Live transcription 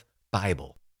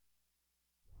Bible.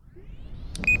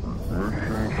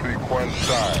 Mission sequence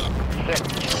time.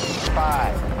 6,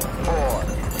 5, 4,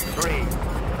 3, 2,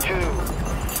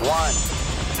 1,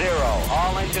 0.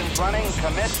 All engines running.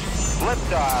 Commit.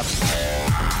 Liftoff.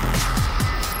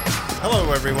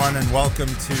 Hello, everyone, and welcome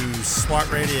to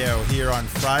SWAT Radio here on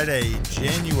Friday,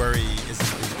 January, is it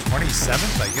the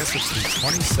 27th? I guess it's the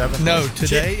 27th. No,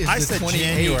 today is I the said 28th.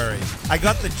 January. I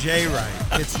got the J right.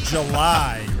 It's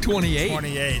July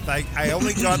 28th. I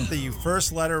only got the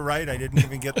first letter right. I didn't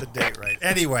even get the date right.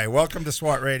 Anyway, welcome to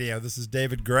SWAT Radio. This is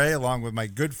David Gray, along with my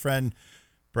good friend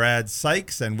Brad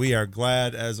Sykes, and we are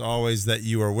glad, as always, that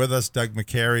you are with us. Doug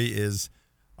McCary is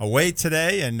away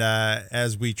today, and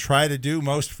as we try to do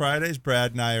most Fridays,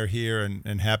 Brad and I are here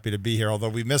and happy to be here, although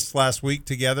we missed last week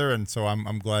together, and so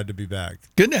I'm glad to be back.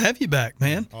 Good to have you back,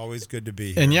 man. Always good to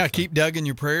be here. And yeah, keep Doug in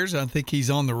your prayers. I think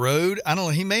he's on the road. I don't know.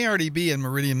 He may already be in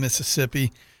Meridian,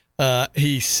 Mississippi. I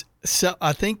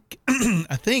think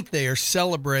they are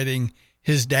celebrating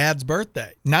his dad's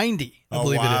birthday, 90, I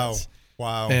believe it is.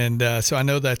 Wow. And so I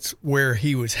know that's where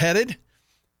he was headed.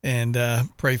 And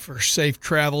pray for safe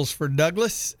travels for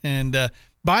Douglas. And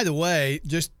by the way,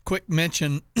 just quick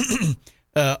mention,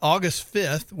 August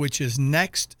 5th, which is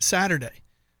next Saturday.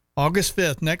 August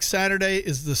 5th, next Saturday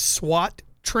is the SWAT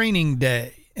training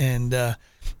day. And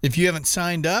if you haven't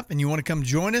signed up and you want to come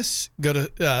join us, go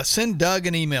to send Doug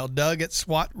an email,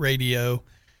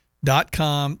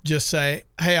 doug@swatradio.com. Just say,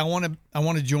 hey, I want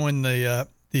to join the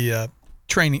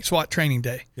training SWAT training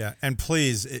day. Yeah, and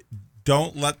please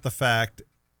don't let the fact,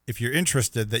 if you're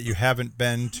interested, that you haven't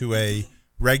been to a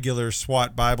regular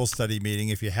SWAT Bible study meeting,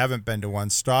 if you haven't been to one,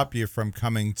 stop you from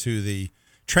coming to the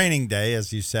training day,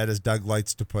 as you said, as Doug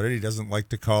likes to put it. He doesn't like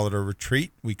to call it a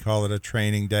retreat. We call it a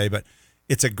training day. But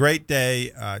it's a great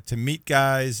day to meet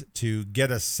guys, to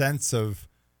get a sense of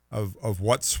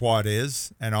what SWAT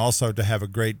is, and also to have a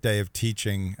great day of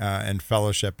teaching and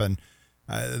fellowship. And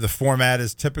the format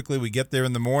is typically we get there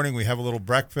in the morning, we have a little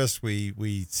breakfast,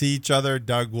 we see each other.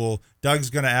 Doug's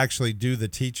going to actually do the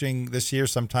teaching this year.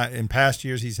 Sometime in past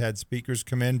years he's had speakers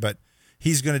come in, but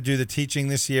he's going to do the teaching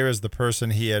this year as the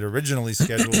person he had originally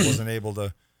scheduled wasn't able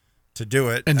to do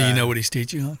it. And do you know what he's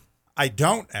teaching on? I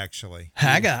don't actually.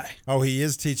 Haggai. Oh, he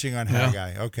is teaching on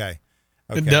Haggai. Okay.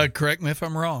 Doug, correct me if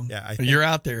I'm wrong. Yeah, you're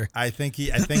out there. I think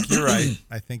you're right.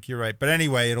 I think you're right. But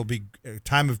anyway, it'll be a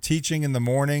time of teaching in the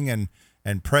morning and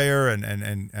prayer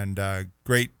and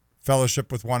great fellowship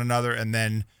with one another, and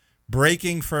then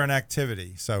breaking for an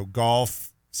activity. So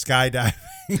golf, skydiving,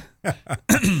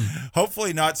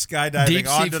 hopefully not skydiving Deep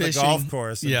sea onto fishing. the golf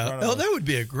course. Yeah. Oh, that would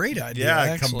be a great idea. Yeah,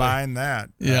 actually. combine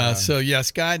that. Yeah. So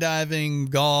skydiving,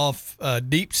 golf,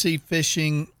 deep sea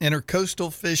fishing,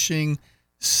 intercoastal fishing,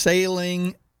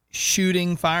 sailing,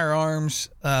 shooting, firearms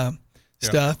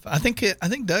stuff. I think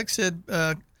Doug said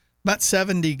about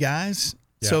 70 guys.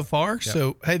 So far. Yep.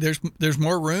 So, hey, there's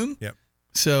more room. Yep.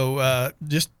 So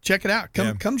just check it out.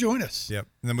 Come join us. Yep.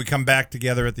 And then we come back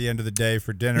together at the end of the day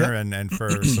for dinner and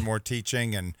for some more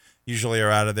teaching, and usually are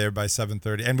out of there by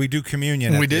 7:30. And we do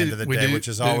communion at the end of the day, which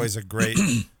is always a great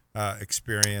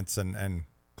experience and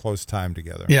close time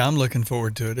together. Yeah, I'm looking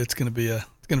forward to it. It's gonna be a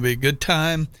good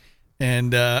time.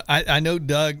 And I know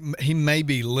Doug, he may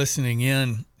be listening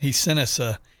in. He sent us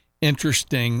a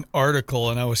interesting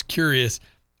article, and I was curious.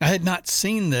 I had not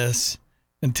seen this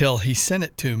until he sent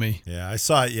it to me. Yeah, I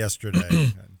saw it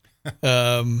yesterday.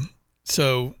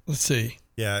 So let's see.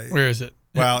 Yeah, where is it?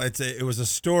 Well, it was a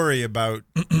story about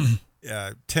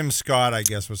Tim Scott, I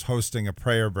guess, was hosting a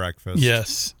prayer breakfast.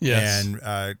 Yes. And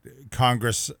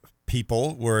Congress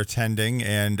people were attending,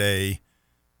 and a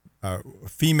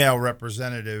female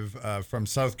representative from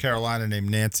South Carolina named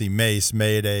Nancy Mace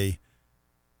made a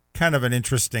kind of an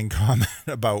interesting comment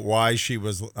about why she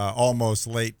was almost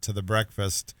late to the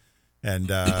breakfast. And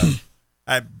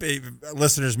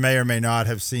listeners may or may not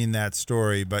have seen that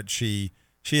story, but she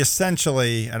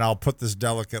essentially, and I'll put this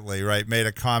delicately, right, made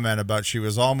a comment about she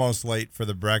was almost late for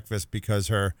the breakfast because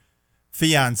her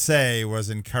fiancé was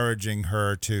encouraging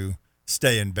her to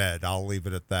stay in bed. I'll leave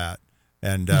it at that.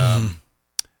 And,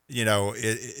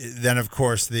 then, of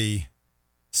course, the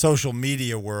social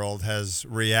media world has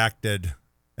reacted,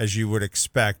 as you would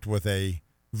expect, with a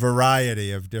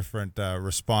variety of different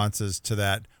responses to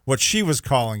that, what she was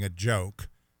calling a joke.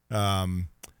 And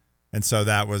so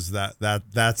that's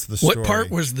the story. What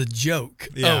part was the joke?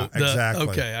 Yeah, exactly.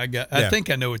 Okay, I think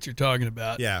I know what you're talking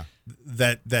about. Yeah,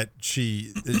 that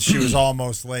she was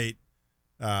almost late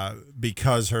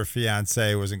because her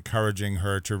fiancé was encouraging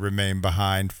her to remain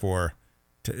behind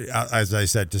as I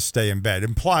said, to stay in bed,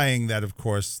 implying that, of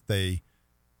course, they,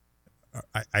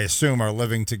 I assume, are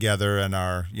living together and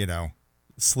are,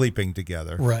 sleeping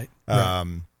together. Right.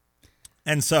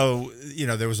 And so,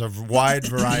 there was a wide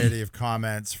variety of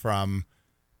comments from,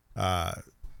 not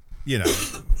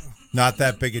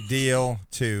that big a deal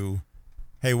to,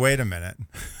 hey, wait a minute.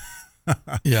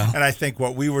 Yeah. And I think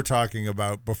what we were talking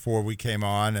about before we came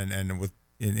on and with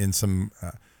in some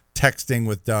texting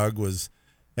with Doug was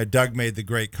Doug made the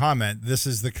great comment, this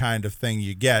is the kind of thing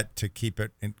you get to keep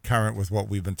it current with what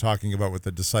we've been talking about with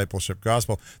the discipleship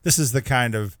gospel. This is the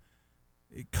kind of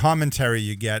commentary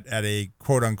you get at a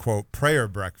quote-unquote prayer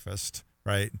breakfast,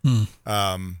 right?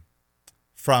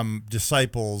 From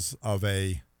disciples of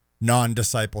a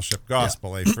non-discipleship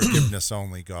gospel, a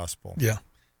forgiveness-only gospel. Yeah.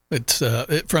 It's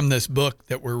from this book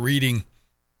that we're reading.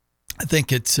 I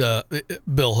think it's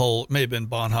Bill Hull, it may have been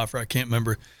Bonhoeffer, I can't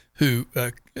remember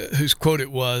whose quote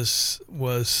it was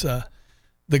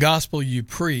the gospel you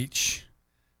preach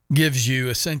gives you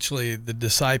essentially the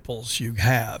disciples you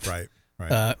have. Right.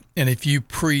 And if you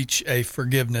preach a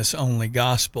forgiveness-only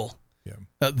gospel,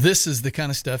 this is the kind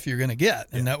of stuff you're going to get.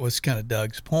 And that was kind of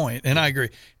Doug's point. And I agree.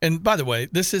 And by the way,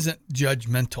 this isn't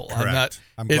judgmental. Correct.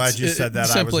 I'm glad you said that.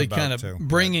 Simply I was about kind of to.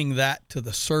 bringing that to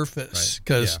the surface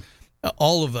because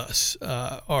all of us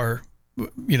are,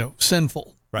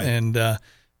 sinful. Right. And,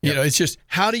 it's just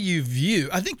how do you view?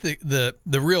 I think the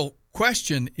real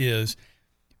question is,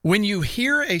 when you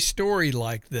hear a story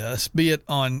like this, be it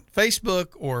on Facebook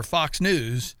or Fox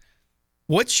News,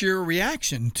 what's your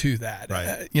reaction to that?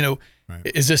 Right.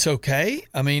 Is this okay?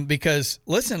 I mean, because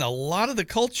listen, a lot of the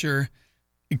culture,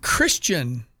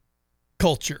 Christian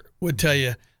culture would tell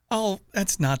you, oh,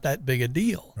 that's not that big a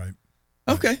deal. Right.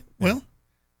 Okay. Well,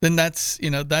 then that's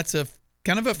a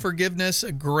kind of a forgiveness,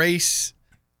 a grace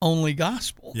only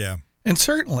gospel. Yeah. And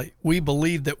certainly we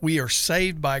believe that we are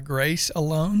saved by grace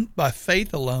alone, by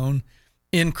faith alone,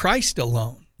 in Christ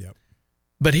alone. Yep.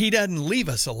 But he doesn't leave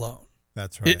us alone.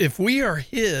 That's right. If we are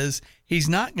his, he's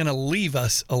not going to leave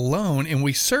us alone. And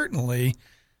we certainly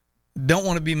don't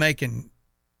want to be making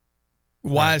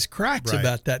wise cracks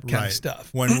about that kind of stuff.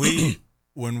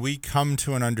 When we come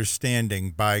to an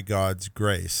understanding by God's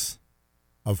grace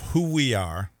of who we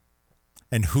are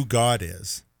and who God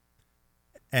is,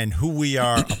 and who we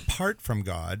are apart from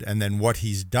God, and then what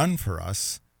he's done for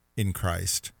us in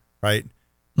Christ, right?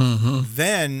 Mm-hmm.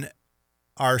 Then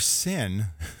our sin,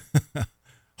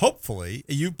 hopefully,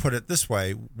 you put it this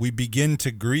way, we begin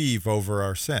to grieve over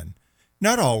our sin.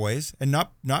 Not always, and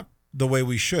not the way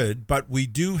we should, but we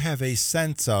do have a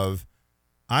sense of,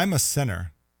 I'm a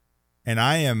sinner, and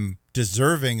I am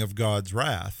deserving of God's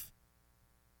wrath,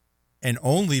 and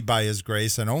only by his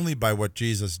grace and only by what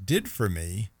Jesus did for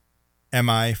me am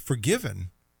I forgiven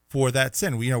for that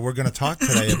sin. We're going to talk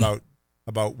today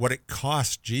about what it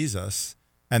cost Jesus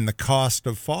and the cost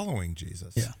of following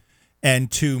Jesus. Yeah.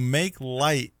 And to make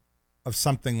light of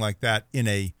something like that in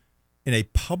a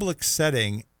public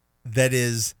setting that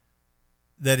is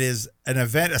an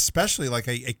event, especially like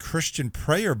a Christian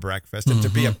prayer breakfast, and to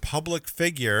be a public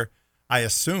figure, I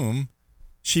assume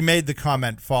she made the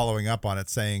comment following up on it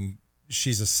saying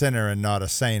she's a sinner and not a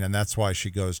saint, and that's why she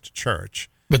goes to church.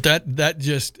 But that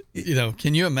just,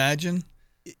 can you imagine?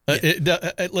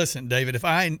 Listen, David, if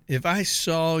I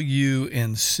saw you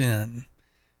in sin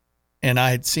and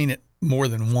I had seen it more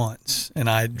than once and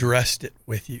I addressed it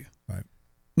with you. Right.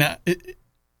 Now,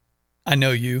 I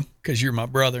know you because you're my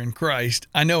brother in Christ.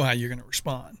 I know how you're going to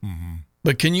respond. Mm-hmm.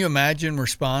 But can you imagine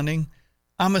responding,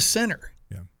 I'm a sinner.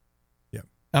 Yeah.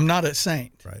 I'm not a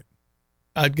saint. Right.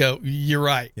 I'd go, you're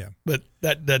right. Yeah. But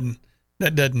that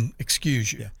doesn't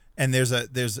excuse you. Yeah. And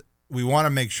we want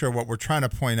to make sure what we're trying to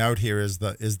point out here is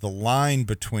the line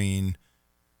between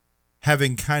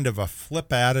having kind of a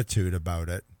flip attitude about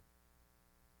it.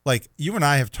 Like you and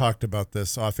I have talked about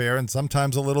this off air and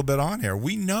sometimes a little bit on air.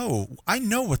 I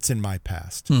know what's in my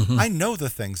past. Mm-hmm. I know the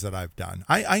things that I've done.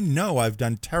 I know I've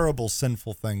done terrible,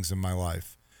 sinful things in my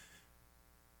life.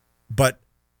 But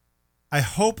I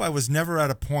hope I was never at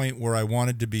a point where I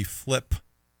wanted to be flip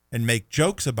and make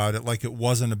jokes about it like it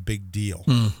wasn't a big deal.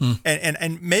 Mm-hmm.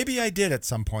 And maybe I did at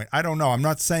some point. I don't know. I'm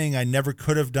not saying I never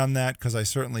could have done that because I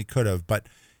certainly could have. But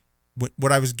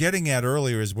what I was getting at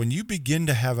earlier is when you begin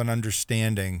to have an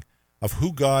understanding of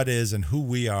who God is and who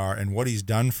we are and what he's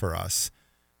done for us,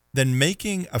 then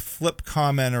making a flip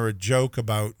comment or a joke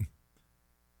about,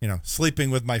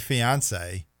 sleeping with my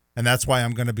fiance, and that's why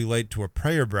I'm going to be late to a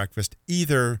prayer breakfast,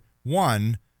 either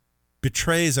one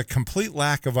betrays a complete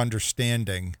lack of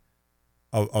understanding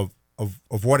of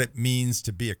what it means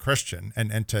to be a Christian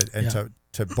and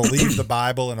to believe the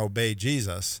Bible and obey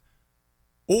Jesus,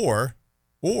 or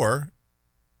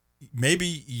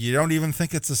maybe you don't even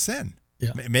think it's a sin.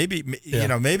 Yeah. Maybe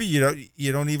maybe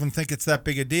you don't even think it's that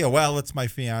big a deal. Well, it's my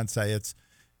fiance.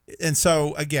 And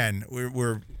so again,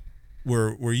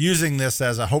 we're using this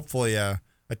as hopefully a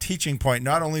teaching point,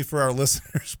 not only for our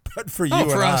listeners, but for you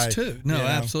and I. For us too. No,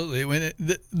 absolutely.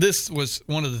 This was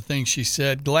one of the things she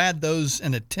said. Glad those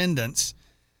in attendance,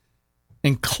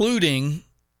 including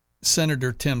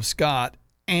Senator Tim Scott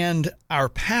and our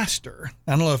pastor.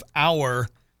 I don't know if our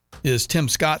is Tim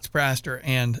Scott's pastor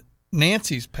and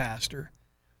Nancy's pastor.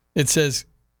 It says,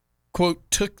 quote,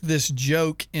 took this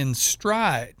joke in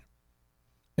stride.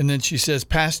 And then she says,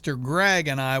 Pastor Greg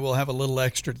and I will have a little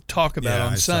extra to talk about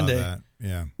on Sunday. Saw that.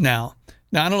 Yeah. Now,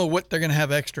 I don't know what they're going to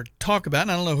have extra to talk about,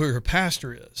 and I don't know who her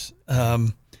pastor is.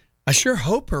 I sure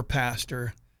hope her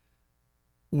pastor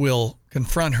will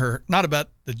confront her, not about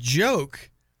the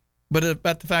joke, but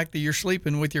about the fact that you're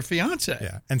sleeping with your fiance.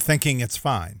 Yeah, and thinking it's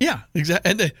fine. Yeah,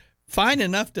 exactly. And fine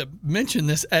enough to mention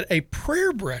this at a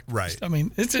prayer breakfast. Right. I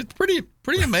mean, it's pretty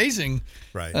amazing.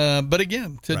 Right. But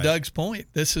again, to Doug's point,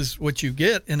 this is what you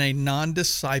get in a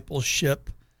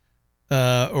non-discipleship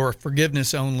or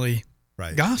forgiveness-only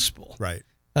gospel. Right.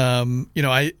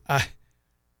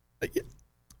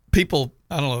 People,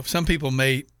 I don't know, some people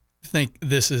may think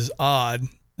this is odd,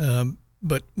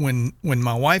 but when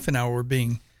my wife and I were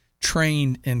being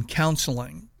trained in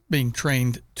counseling, being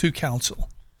trained to counsel,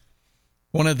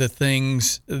 one of the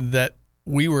things that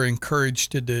we were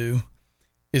encouraged to do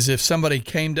is if somebody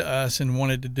came to us and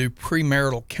wanted to do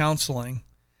premarital counseling,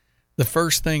 the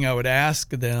first thing I would ask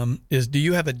them is, do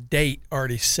you have a date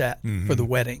already set for the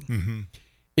wedding? Mm-hmm.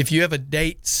 If you have a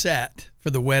date set for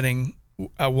the wedding,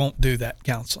 I won't do that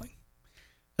counseling.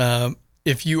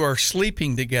 If you are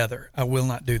sleeping together, I will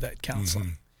not do that counseling.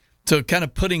 Mm-hmm. So kind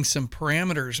of putting some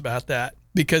parameters about that,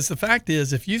 because the fact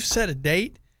is, if you've set a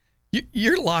date,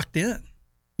 you're locked in.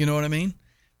 You know what I mean?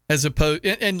 As opposed,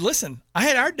 and listen, I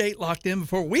had our date locked in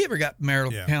before we ever got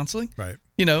marital counseling. Right.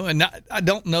 And I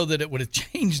don't know that it would have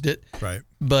changed it. Right.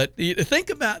 But think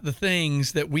about the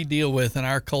things that we deal with in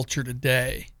our culture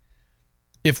today.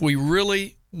 If we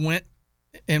really went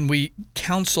and we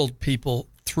counseled people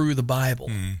through the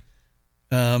Bible,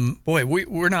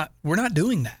 we're not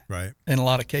doing that. Right. In a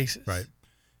lot of cases. Right.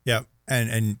 Yeah.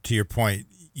 And to your point,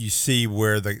 you see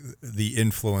where the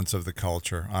influence of the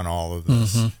culture on all of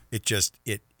this. Mm-hmm.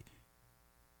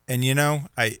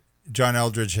 John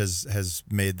Eldridge has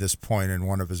made this point in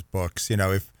one of his books.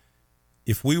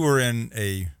 If we were in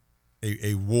a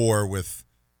war with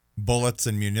bullets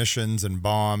and munitions and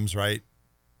bombs, right?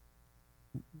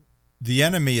 The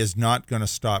enemy is not going to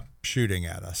stop shooting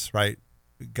at us, right?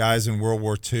 Guys in World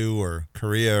War II or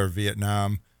Korea or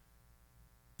Vietnam,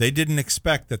 they didn't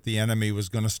expect that the enemy was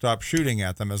going to stop shooting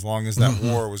at them as long as that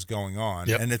war was going on.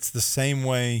 Yep. And it's the same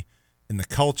way in the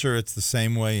culture. It's the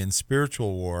same way in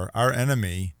spiritual war. Our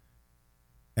enemy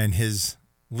and his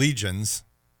legions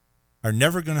are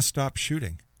never going to stop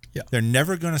shooting. Yeah. They're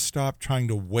never going to stop trying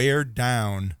to wear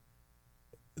down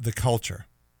the culture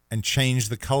and change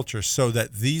the culture so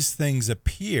that these things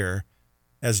appear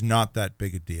as not that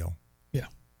big a deal. Yeah.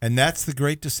 And that's the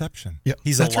great deception. Yep.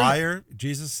 He's a liar, right.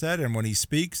 Jesus said, and when he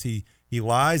speaks, he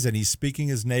lies, and he's speaking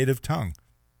his native tongue.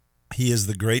 He is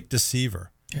the great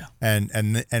deceiver. Yeah.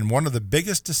 And one of the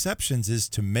biggest deceptions is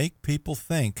to make people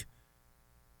think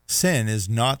sin is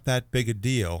not that big a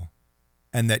deal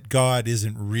and that God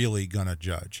isn't really going to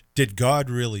judge. Did God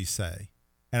really say?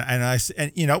 And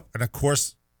of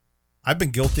course, I've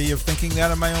been guilty of thinking that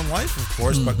in my own life, of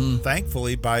course, but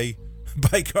thankfully by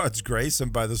God's grace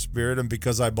and by the Spirit and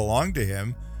because I belong to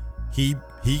him, he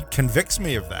convicts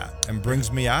me of that and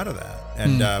brings me out of that.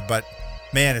 And but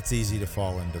man, it's easy to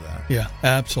fall into that. Yeah,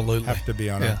 absolutely. Have to be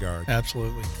on our guard.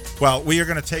 Absolutely. Well, we are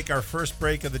going to take our first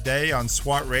break of the day on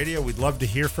SWAT Radio. We'd love to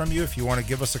hear from you. If you want to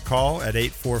give us a call at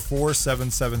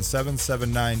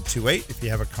 844-777-7928 if you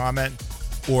have a comment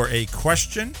or a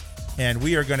question. And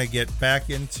we are going to get back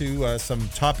into some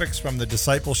topics from the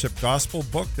Discipleship Gospel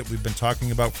book that we've been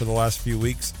talking about for the last few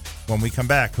weeks. When we come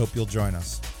back, hope you'll join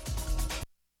us.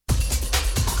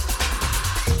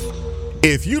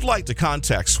 If you'd like to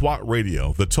contact SWAT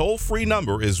Radio, the toll-free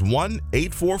number is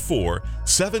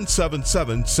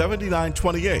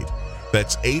 1-844-777-7928.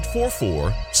 That's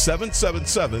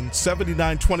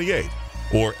 844-777-7928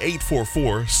 or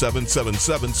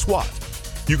 844-777-SWAT.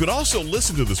 You can also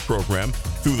listen to this program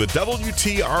through the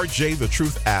WTRJ The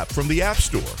Truth app from the App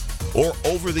Store or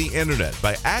over the internet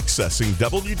by accessing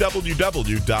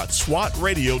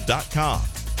www.swatradio.com.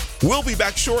 We'll be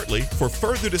back shortly for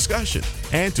further discussion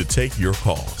and to take your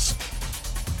calls.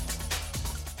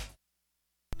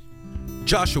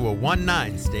 Joshua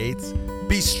 1:9 states,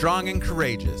 "Be strong and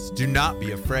courageous. Do not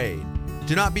be afraid.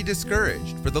 Do not be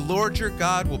discouraged, for the Lord your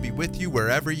God will be with you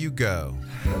wherever you go.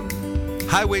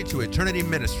 Highway to Eternity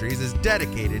Ministries is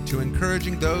dedicated to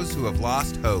encouraging those who have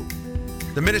lost hope.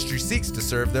 The ministry seeks to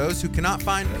serve those who cannot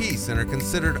find peace and are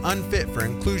considered unfit for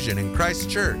inclusion in Christ's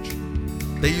church.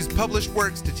 They use published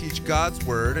works to teach God's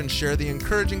Word and share the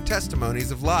encouraging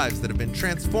testimonies of lives that have been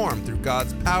transformed through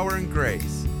God's power and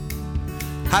grace.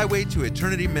 Highway to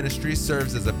Eternity Ministries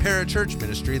serves as a parachurch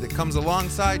ministry that comes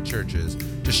alongside churches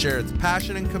to share its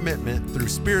passion and commitment through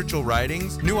spiritual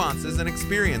writings, nuances, and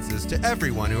experiences to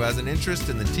everyone who has an interest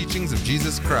in the teachings of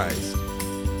Jesus Christ.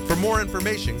 For more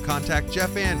information, contact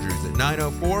Jeff Andrews at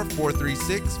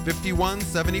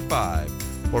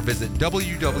 904-436-5175 or visit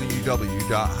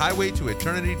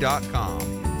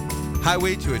www.highwaytoeternity.com.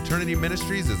 Highway to Eternity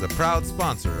Ministries is a proud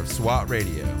sponsor of SWAT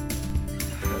Radio.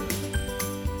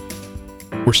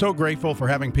 We're so grateful for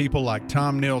having people like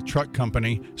Tom Neal Truck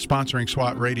Company sponsoring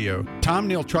SWAT Radio. Tom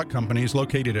Neal Truck Company is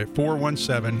located at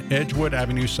 417 Edgewood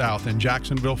Avenue South in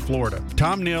Jacksonville, Florida.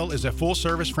 Tom Neal is a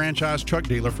full-service franchise truck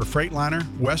dealer for Freightliner,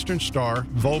 Western Star,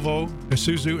 Volvo,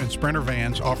 Isuzu, and Sprinter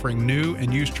vans, offering new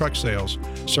and used truck sales,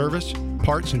 service,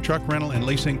 parts and truck rental and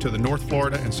leasing to the North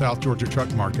Florida and South Georgia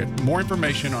truck market. More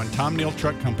information on Tom Neal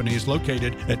Truck Company is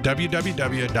located at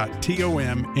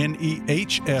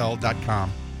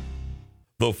www.tomnehl.com.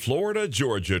 The Florida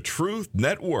Georgia Truth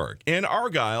Network in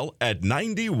Argyle at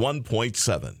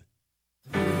 91.7.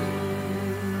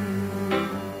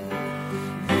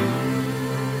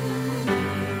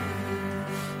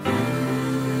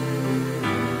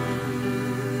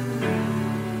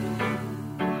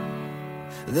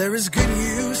 There is good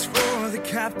news for the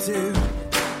captive,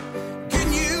 good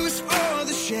news for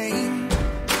the shame.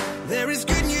 There is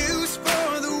good news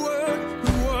for the world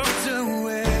who walked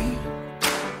away.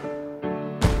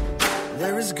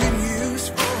 There is good news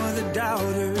for the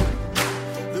doubter,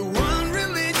 the one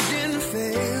religion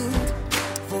failed,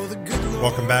 for the good Lord.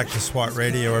 Welcome back to SWAT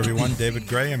Radio, everyone. David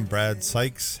Gray and Brad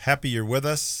Sykes. Happy you're with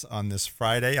us on this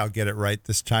Friday. I'll get it right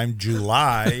this time,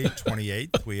 July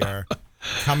 28th. We are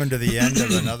coming to the end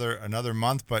of another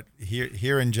month, but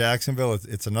here in Jacksonville,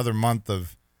 it's another month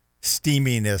of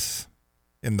steaminess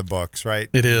in the books, right?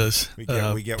 It is. We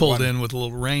get pulled in with a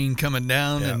little rain coming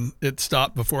down, and it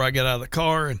stopped before I got out of the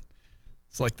car, and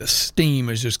it's like the steam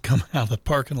is just coming out of the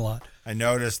parking lot. I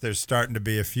noticed there's starting to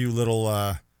be a few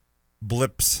little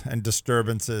blips and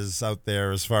disturbances out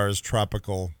there as far as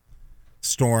tropical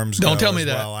storms Don't go tell me as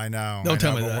that. well. I know.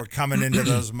 Tell me that. We're coming into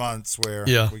those months where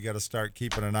we got to start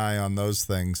keeping an eye on those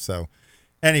things. So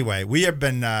anyway, we have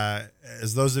been,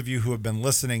 as those of you who have been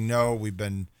listening know, we've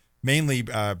been mainly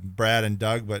Brad and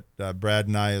Doug, but Brad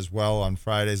and I as well on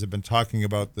Fridays have been talking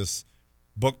about this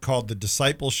book called The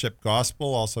Discipleship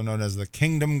Gospel, also known as the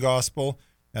Kingdom Gospel,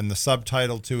 and the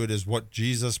subtitle to it is What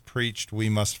Jesus Preached We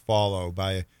Must Follow,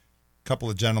 by a couple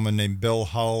of gentlemen named Bill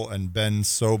Hull and Ben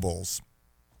Sobels.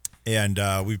 And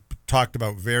we've talked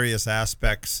about various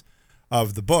aspects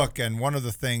of the book, and one of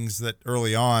the things that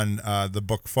early on the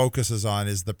book focuses on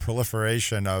is the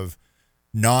proliferation of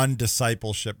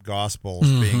non-discipleship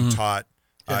gospels being taught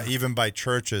even by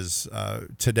churches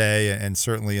today, and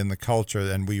certainly in the culture.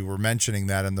 And we were mentioning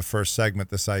that in the first segment,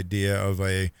 this idea of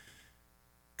a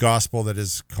gospel that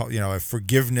is, a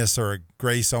forgiveness or a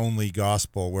grace-only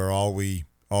gospel, where all we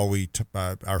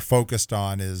are focused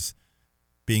on is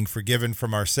being forgiven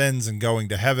from our sins and going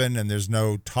to heaven, and there's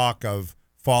no talk of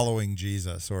following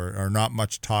Jesus, or not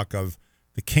much talk of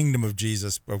the kingdom of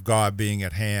Jesus, of God being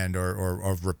at hand, or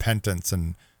of repentance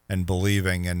and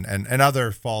believing, and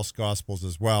other false gospels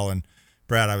as well. And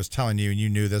Brad, I was telling you, and you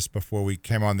knew this before we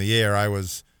came on the air, I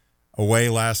was away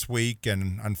last week,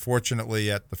 and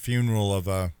unfortunately at the funeral of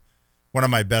one of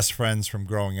my best friends from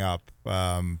growing up.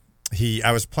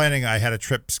 I was planning, I had a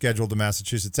trip scheduled to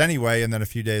Massachusetts anyway, and then a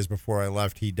few days before I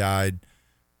left, he died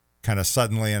kind of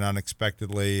suddenly and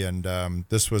unexpectedly. And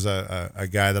this was a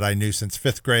guy that I knew since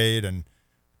fifth grade, and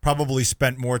probably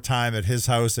spent more time at his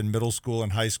house in middle school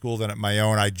and high school than at my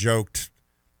own. I joked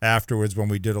afterwards when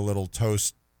we did a little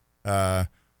toast that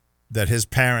his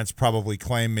parents probably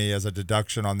claimed me as a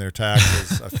deduction on their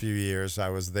taxes a few years. I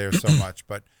was there so much.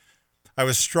 But I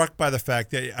was struck by the fact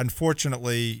that,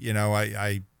 unfortunately,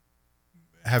 I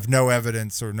have no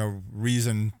evidence or no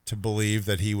reason to believe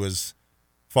that he was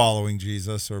following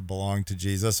Jesus or belonged to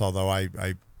Jesus, although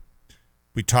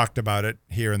we talked about it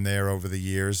here and there over the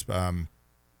years.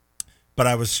 But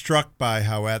I was struck by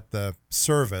how at the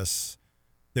service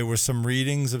there were some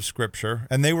readings of Scripture,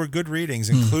 and they were good readings,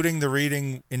 including the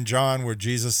reading in John where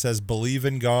Jesus says, "Believe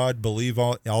in God, believe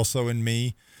also in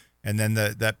me." And then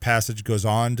that passage goes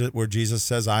on to where Jesus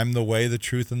says, "I'm the way, the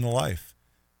truth, and the life."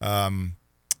 And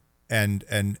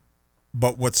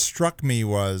But what struck me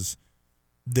was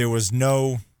there was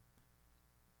no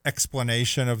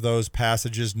explanation of those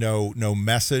passages, no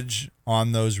message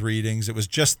on those readings. It was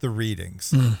just the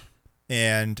readings.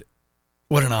 And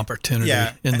what an opportunity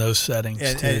in those settings.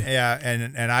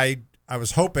 And I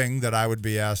was hoping that I would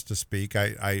be asked to speak.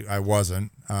 I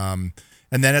wasn't. And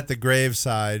then at the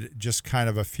graveside, just kind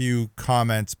of a few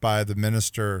comments by the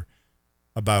minister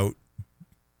about,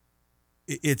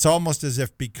 it's almost as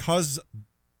if because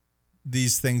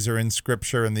these things are in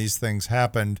Scripture and these things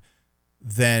happened,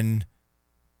 then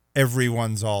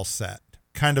everyone's all set.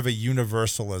 Kind of a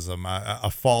universalism,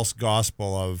 a false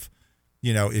gospel of,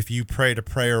 if you prayed a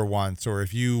prayer once, or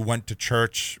if you went to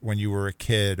church when you were a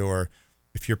kid, or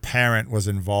if your parent was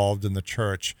involved in the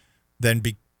church, then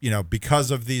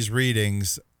because of these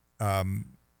readings, and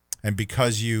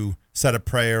because you said a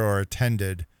prayer or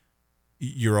attended,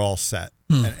 you're all set.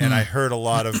 And I heard a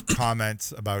lot of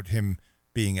comments about him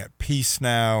being at peace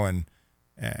now, and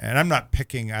I'm not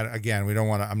picking, again,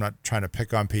 I'm not trying to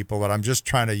pick on people, but I'm just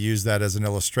trying to use that as an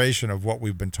illustration of what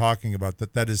we've been talking about,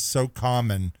 that is so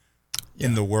common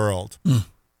in the world,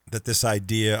 that this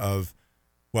idea of,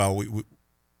 well, we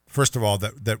first of all,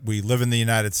 that we live in the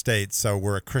United States, so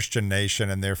we're a Christian nation,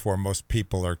 and therefore most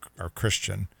people are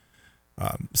Christian.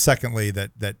 Secondly,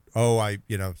 that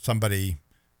somebody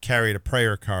carried a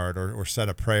prayer card or said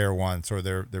a prayer once, or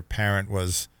their parent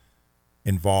was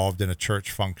involved in a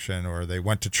church function, or they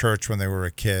went to church when they were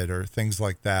a kid, or things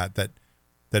like that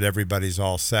everybody's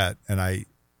all set. And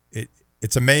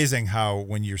it's amazing how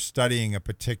when you're studying a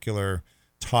particular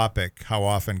topic, how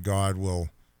often God will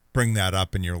bring that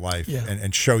up in your life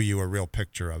and show you a real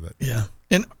picture of it. Yeah.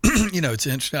 And, it's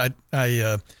interesting.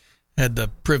 I had the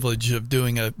privilege of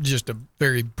doing just a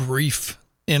very brief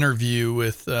interview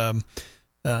with on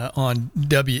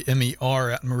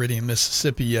WMER out in Meridian,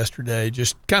 Mississippi yesterday,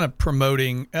 just kind of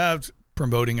promoting our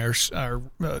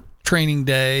training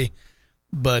day.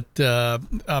 But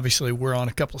obviously we're on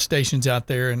a couple of stations out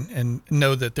there and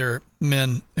know that there are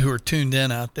men who are tuned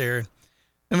in out there.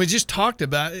 And we just talked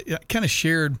about it, kind of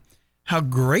shared how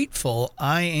grateful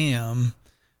I am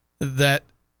that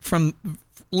from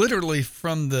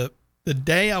the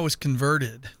day I was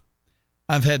converted,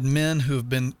 I've had men who have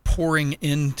been pouring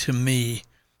into me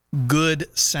good,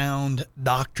 sound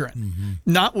doctrine,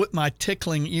 not what my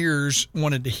tickling ears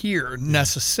wanted to hear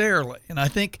necessarily. And I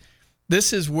think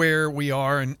this is where we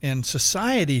are in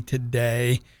society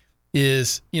today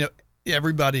is,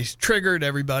 everybody's triggered,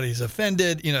 everybody's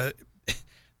offended.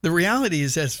 The reality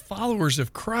is, as followers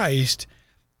of Christ,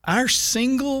 our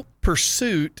single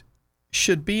pursuit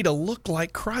should be to look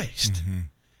like Christ.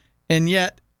 And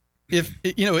yet, if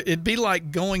it'd be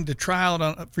like going to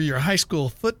trial for your high school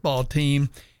football team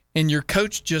and your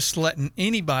coach just letting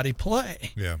anybody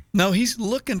play. Yeah. No, he's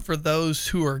looking for those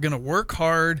who are going to work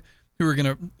hard, who are going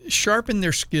to sharpen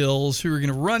their skills, who are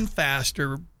going to run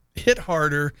faster, hit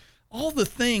harder, all the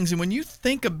things. And when you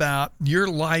think about your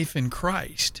life in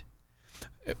Christ,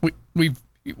 we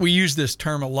use this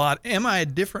term a lot. Am I a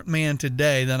different man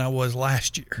today than I was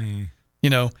last year?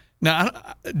 Now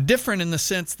different in the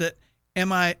sense that,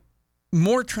 am I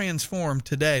more transformed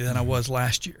today than I was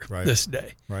last year, this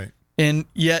day? Right. And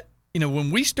yet, when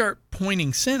we start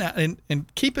pointing sin out,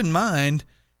 and keep in mind,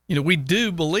 we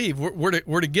do believe we're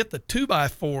to get the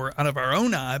 2x4 out of our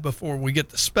own eye before we get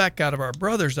the speck out of our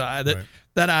brother's eye.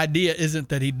 That idea isn't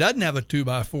that he doesn't have a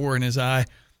 2x4 in his eye,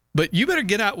 but you better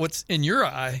get out what's in your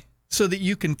eye so that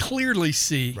you can clearly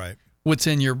see what's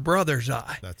in your brother's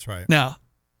eye. That's right. Now,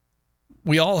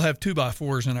 we all have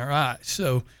 2x4s in our eyes.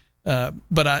 So,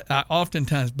 but I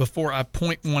oftentimes, before I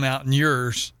point one out in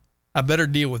yours, I better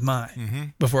deal with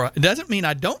mine it doesn't mean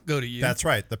I don't go to you. That's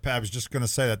right. I was just going to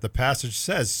say that the passage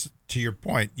says, to your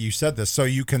point, you said this, so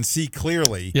you can see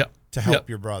clearly to help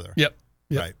your brother. Yep.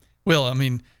 Right. Well, I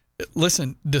mean,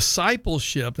 listen,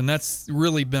 discipleship, and that's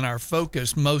really been our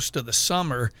focus most of the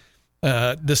summer.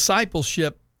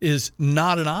 Discipleship is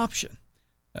not an option.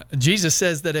 Jesus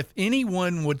says that if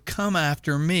anyone would come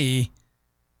after me,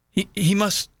 he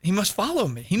must follow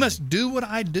me. He must do what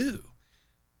I do.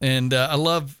 And I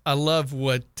love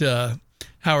what the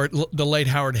late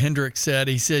Howard Hendricks said.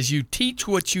 He says, "You teach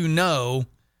what you know,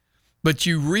 but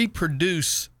you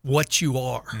reproduce what you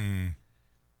are."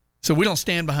 So we don't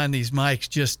stand behind these mics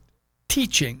just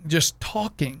teaching, just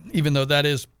talking, even though that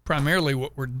is primarily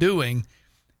what we're doing.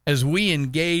 As we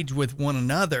engage with one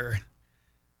another,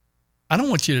 I don't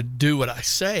want you to do what I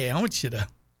say. I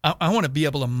want to be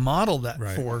able to model that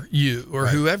for you or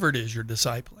whoever it is you're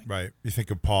discipling. Right. You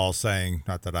think of Paul saying,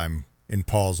 not that I'm in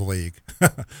Paul's league,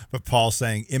 but Paul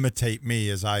saying, imitate me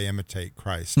as I imitate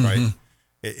Christ, right?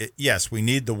 Yes, we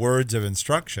need the words of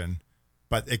instruction,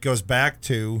 But it goes back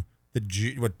to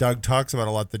what Doug talks about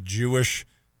a lot, the Jewish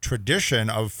tradition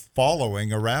of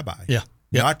following a rabbi. Yeah.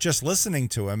 Not just listening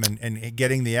to him and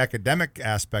getting the academic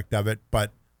aspect of it,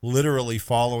 but literally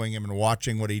following him and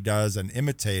watching what he does and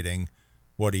imitating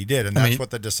what he did. And that's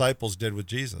what the disciples did with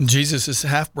Jesus. Jesus'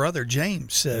 half-brother,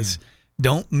 James, says,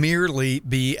 don't merely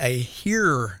be a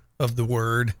hearer of the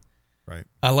word. Right.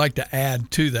 I like to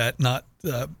add to that,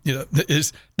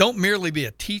 don't merely be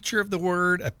a teacher of the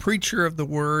word, a preacher of the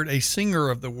word, a singer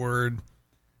of the word.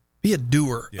 Be a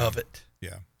doer of it.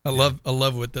 Yeah. I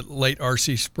love what the late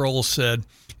R.C. Sproul said.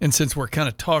 And since we're kind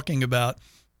of talking about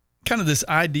kind of this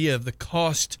idea of the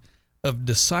cost of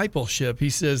discipleship,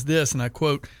 he says this, and I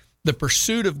quote, "The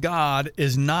pursuit of God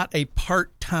is not a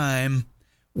part-time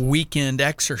weekend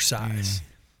exercise.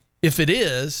 If it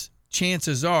is,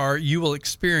 chances are you will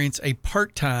experience a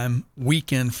part-time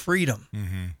weekend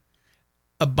freedom.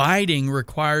 Abiding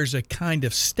requires a kind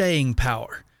of staying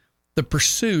power. The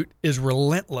pursuit is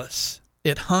relentless.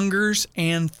 It hungers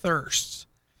and thirsts.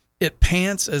 It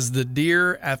pants as the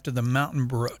deer after the mountain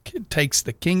brook. It takes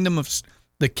the kingdom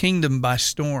by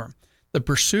storm. The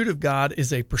pursuit of God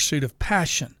is a pursuit of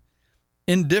passion.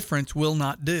 Indifference will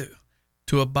not do.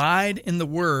 To abide in the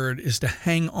word is to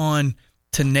hang on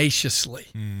tenaciously."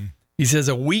 He says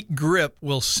a weak grip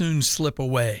will soon slip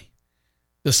away.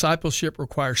 Discipleship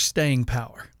requires staying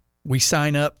power. We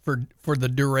sign up for the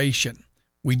duration.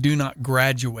 We do not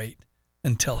graduate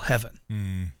until heaven.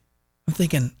 I'm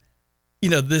thinking,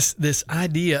 this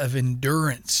idea of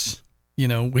endurance,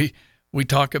 we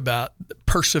talk about the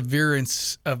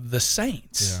perseverance of the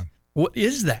saints. Yeah. What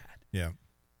is that? Yeah.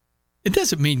 It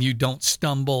doesn't mean you don't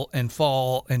stumble and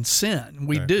fall and sin.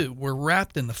 We do. We're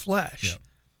wrapped in the flesh. Yeah.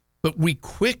 But we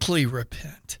quickly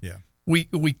repent. Yeah. We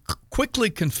quickly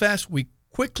confess. We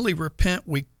quickly repent.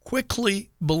 We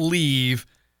quickly believe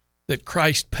that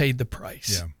Christ paid the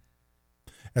price. Yeah.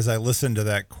 As I listen to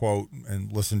that quote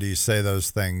and listen to you say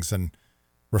those things and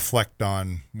reflect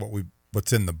on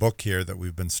what's in the book here that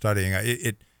we've been studying,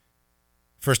 it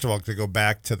first of all, to go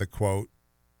back to the quote,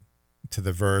 to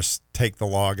the verse, take the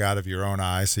log out of your own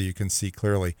eye so you can see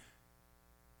clearly.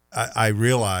 I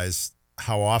realize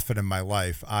how often in my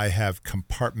life I have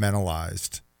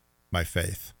compartmentalized my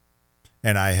faith.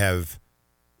 And I have,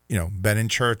 been in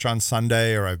church on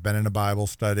Sunday, or I've been in a Bible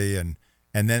study. And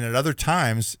then at other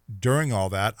times during all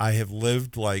that, I have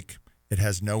lived like it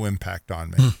has no impact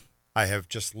on me. I have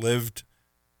just lived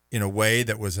in a way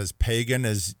that was as pagan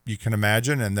as you can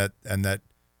imagine. And that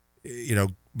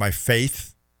my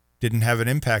faith didn't have an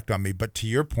impact on me. But to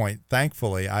your point,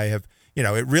 thankfully, I have,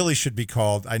 it really should be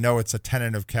called, I know it's a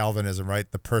tenet of Calvinism,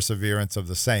 right? The perseverance of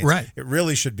the saints. Right. It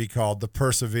really should be called the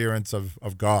perseverance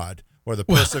of God, or the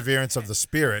perseverance of the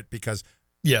Spirit, because.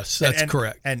 Yes, that's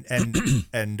correct. And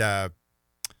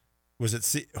was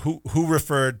it who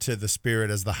referred to the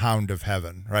Spirit as the hound of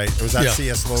heaven, right? Was that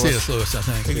C.S. Lewis? C.S. Lewis, I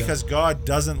think. Because God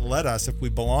doesn't let us, if we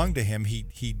belong to him,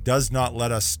 he does not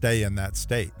let us stay in that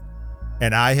state.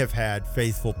 And I have had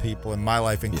faithful people in my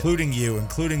life, including you,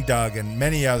 including Doug, and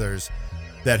many others,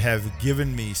 that have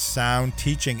given me sound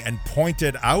teaching and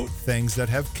pointed out things that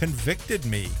have convicted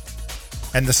me.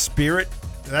 And the Spirit,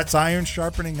 that's iron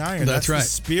sharpening iron. That's right. The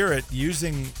Spirit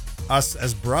using us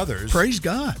as brothers. Praise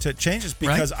God. To change us,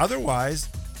 because otherwise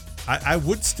I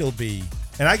would still be,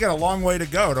 and I got a long way to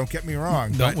go, don't get me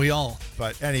wrong. Don't we all?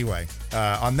 But anyway,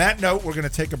 on that note, we're going to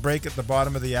take a break at the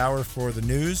bottom of the hour for the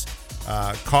news.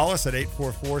 Call us at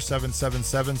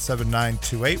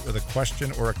 844-777-7928 with a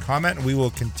question or a comment, and we will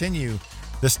continue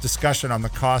this discussion on the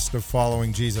cost of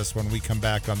following Jesus when we come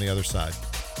back on the other side.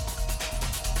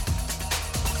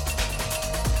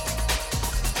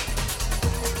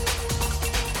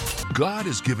 God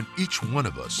has given each one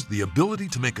of us the ability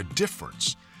to make a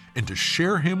difference and to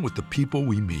share Him with the people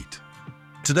we meet.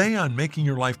 Today on Making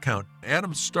Your Life Count,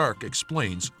 Adam Stark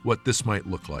explains what this might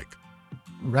look like.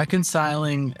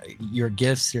 Reconciling your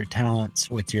gifts, your talents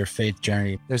with your faith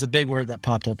journey. There's a big word that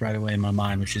popped up right away in my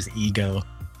mind, which is ego.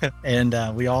 And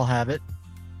we all have it.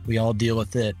 We all deal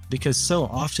with it, because so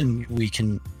often we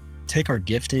can take our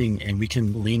gifting and we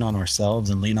can lean on ourselves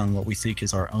and lean on what we think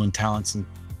is our own talents and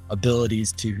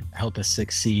abilities to help us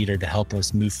succeed or to help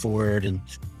us move forward. And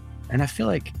I feel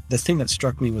like the thing that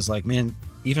struck me was like, man,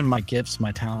 even my gifts,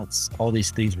 my talents, all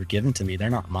these things were given to me. They're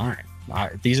not mine.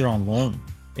 These are on loan.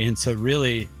 And so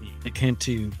really it came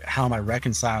to, how am I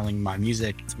reconciling my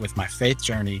music with my faith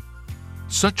journey?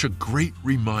 Such a great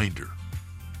reminder.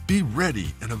 Be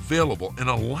ready and available and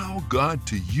allow God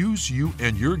to use you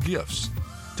and your gifts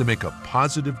to make a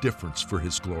positive difference for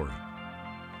His glory.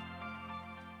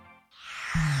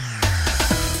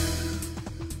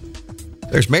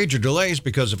 There's major delays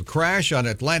because of a crash on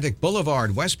Atlantic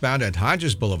Boulevard westbound at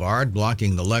Hodges Boulevard,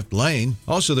 blocking the left lane.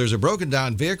 Also, there's a broken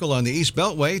down vehicle on the East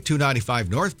Beltway, 295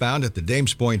 northbound at the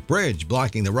Dames Point Bridge,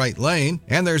 blocking the right lane.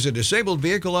 And there's a disabled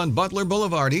vehicle on Butler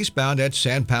Boulevard eastbound at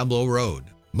San Pablo Road.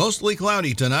 Mostly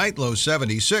cloudy tonight, low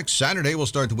 76. Saturday will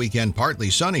start the weekend partly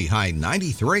sunny, high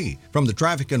 93. From the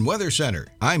Traffic and Weather Center,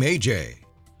 I'm AJ.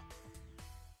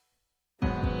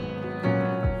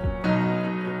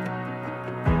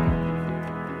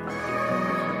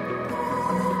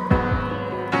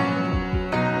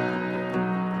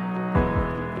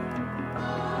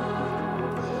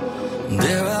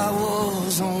 There I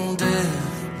was on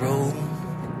death row,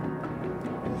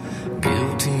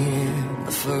 guilty in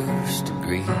the first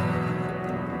degree,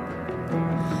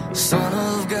 Son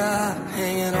of God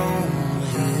hanging on a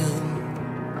hill,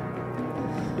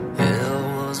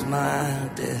 hell was my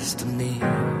destiny.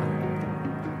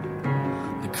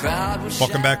 The crowd was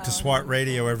Welcome back to SWAT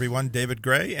Radio, everyone. David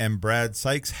Gray and Brad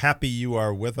Sykes. Happy you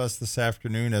are with us this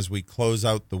afternoon as we close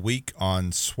out the week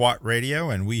on SWAT Radio,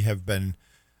 and we have been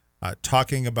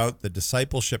talking about the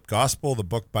Discipleship Gospel, the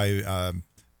book by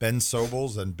Ben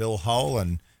Sobels and Bill Hull,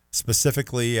 and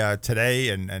specifically today,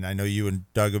 and I know you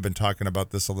and Doug have been talking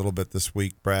about this a little bit this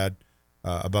week, Brad,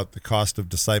 about the cost of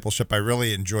discipleship. I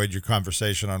really enjoyed your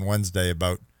conversation on Wednesday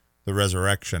about the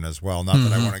resurrection as well. Not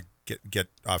that I want to get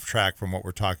off track from what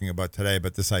we're talking about today,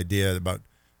 but this idea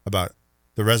about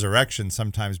the resurrection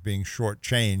sometimes being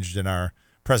shortchanged in our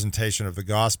presentation of the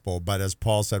gospel. But as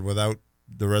Paul said, without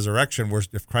the resurrection,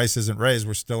 if Christ isn't raised,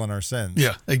 we're still in our sins.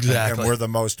 Yeah, exactly. And we're the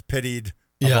most pitied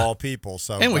of all people.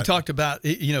 So, and we talked about,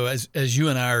 as you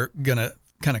and I are going to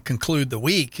kind of conclude the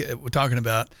week, we're talking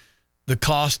about the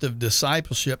cost of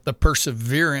discipleship, the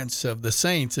perseverance of the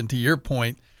saints, and to your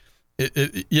point,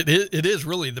 it is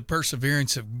really the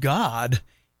perseverance of God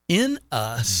in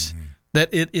us,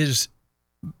 that it is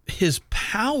His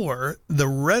power, the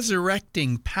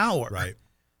resurrecting power, right,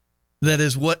 that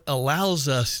is what allows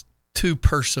us to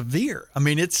persevere. I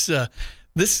mean, it's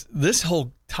this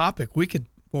whole topic. We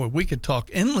could talk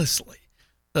endlessly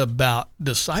about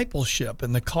discipleship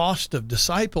and the cost of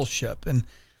discipleship. And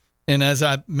as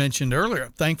I mentioned earlier,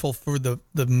 I'm thankful for the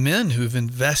men who've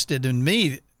invested in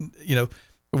me.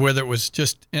 Whether it was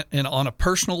just on a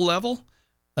personal level,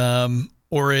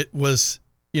 or it was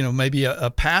maybe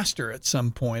a pastor at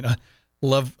some point. I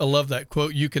love that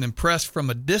quote. You can impress from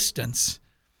a distance,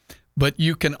 but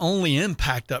you can only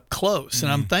impact up close.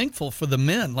 And I'm thankful for the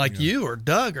men like you or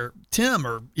Doug or Tim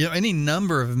or any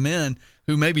number of men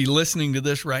who may be listening to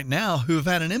this right now who have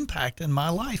had an impact in my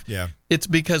life. Yeah. It's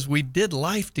because we did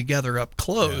life together up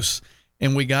close,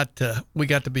 and we got to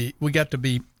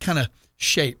be kind of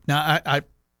shaped. Now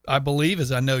I believe,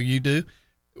 as I know you do,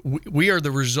 we are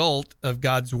the result of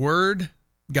God's word,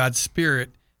 God's spirit,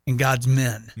 and God's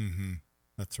men. Mm-hmm.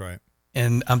 That's right.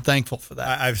 And I'm thankful for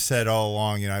that. I've said all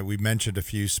along, we mentioned a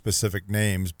few specific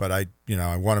names, but I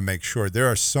want to make sure there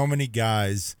are so many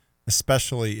guys,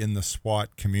 especially in the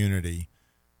SWAT community,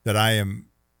 that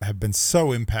have been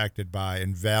so impacted by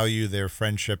and value their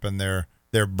friendship and their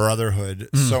brotherhood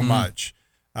so much.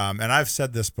 And I've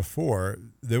said this before.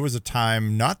 There was a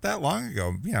time not that long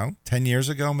ago, 10 years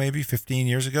ago, maybe 15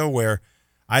 years ago, where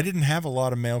I didn't have a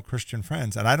lot of male Christian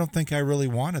friends, and I don't think I really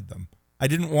wanted them. I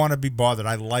didn't want to be bothered.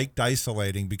 I liked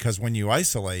isolating because when you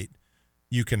isolate,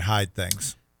 you can hide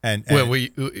things. And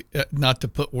we not to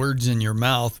put words in your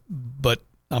mouth, but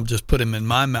I'm just put them in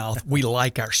my mouth. We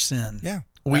like our sin. Yeah,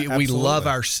 we love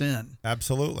our sin.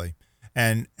 Absolutely.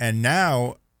 And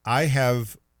now I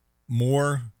have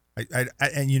more.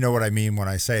 And you know what I mean when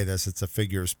I say this. It's a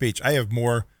figure of speech. I have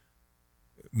more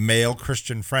male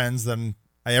Christian friends than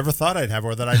I ever thought I'd have,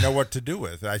 or that I know what to do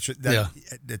with.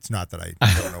 It's not that I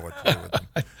don't know what to do with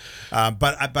them,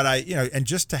 but I and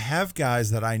just to have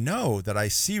guys that I know, that I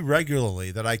see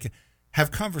regularly, that I can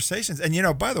have conversations.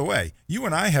 And by the way, you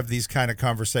and I have these kind of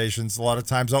conversations a lot of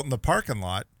times out in the parking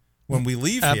lot when we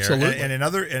leave here,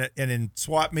 and in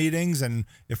SWAT meetings, and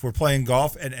if we're playing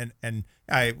golf. And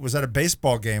I was at a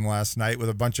baseball game last night with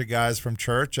a bunch of guys from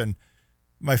church, and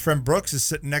my friend Brooks is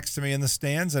sitting next to me in the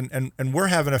stands, and we're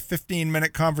having a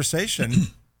 15-minute conversation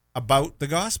about the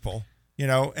gospel,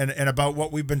 and about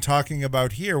what we've been talking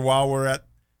about here while we're at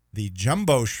the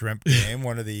Jumbo Shrimp game,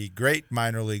 one of the great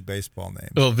minor league baseball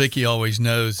names. Well, Vicky always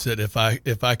knows that if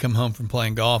I come home from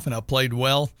playing golf and I played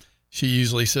well, she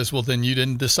usually says, well, then you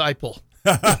didn't disciple.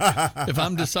 If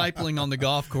I'm discipling on the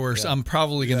golf course, I'm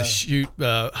probably going to shoot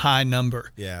a high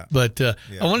number. Yeah. But I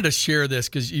wanted to share this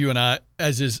because you and I,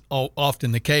 as is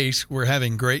often the case, we're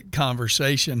having great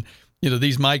conversation.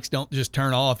 These mics don't just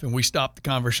turn off and we stop the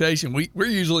conversation. We're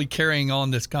usually carrying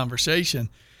on this conversation.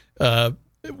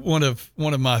 one of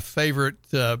my favorite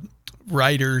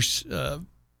writers,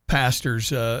 pastors,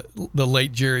 the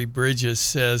late Jerry Bridges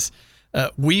says,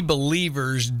 we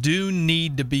believers do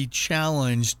need to be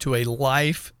challenged to a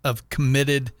life of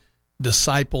committed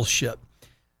discipleship.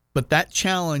 But that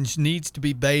challenge needs to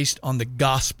be based on the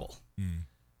gospel,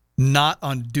 not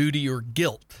on duty or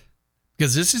guilt,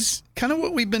 because this is kind of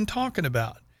what we've been talking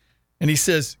about. And he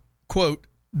says, quote,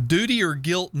 duty or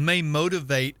guilt may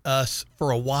motivate us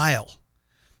for a while,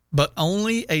 but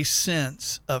only a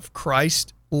sense of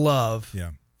Christ's love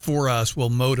for us will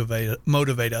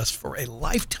motivate us for a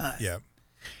lifetime. Yeah.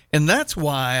 And that's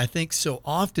why I think so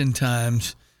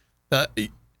oftentimes,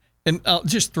 and I'll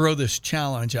just throw this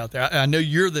challenge out there. I know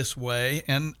you're this way,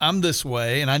 and I'm this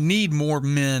way, and I need more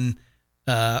men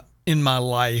in my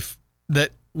life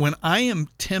that when I am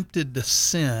tempted to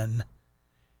sin,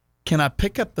 can I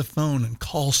pick up the phone and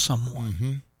call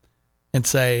someone and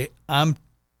say, I'm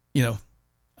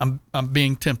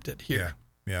being tempted here.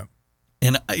 Yeah.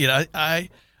 And I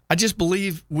just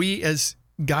believe we as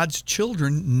God's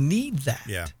children need that.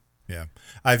 Yeah.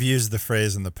 I've used the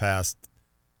phrase in the past.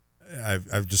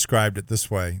 I've described it this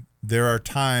way. There are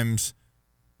times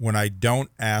when I don't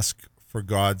ask for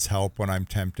God's help when I'm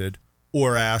tempted,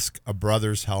 or ask a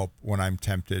brother's help when I'm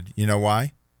tempted. You know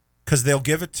why? Because they'll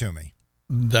give it to me.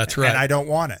 That's right. And I don't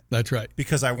want it. That's right.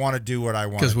 Because I want to do what I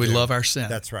want to do. Because we love our sin.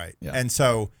 That's right. Yeah. And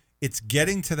so it's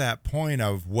getting to that point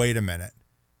of, wait a minute.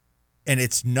 And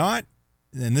it's not,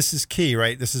 and this is key,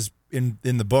 right? This is in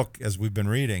the book as we've been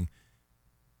reading.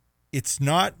 It's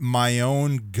not my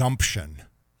own gumption,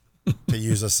 to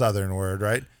use a Southern word,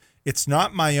 right? It's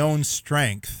not my own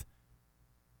strength.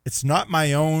 It's not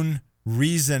my own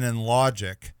reason and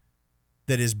logic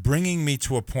that is bringing me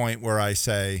to a point where I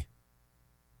say,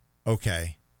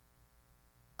 okay,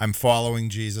 I'm following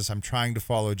Jesus. I'm trying to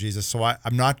follow Jesus. So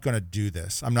I'm not going to do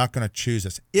this. I'm not going to choose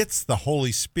this. It's the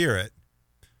Holy Spirit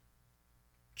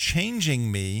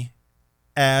changing me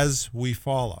as we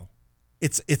follow.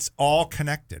 It's all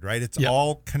connected, right? It's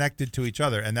all connected to each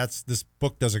other. And this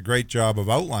book does a great job of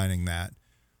outlining that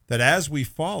as we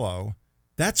follow,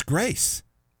 that's grace.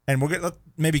 And let's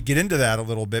maybe get into that a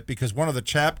little bit, because one of the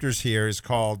chapters here is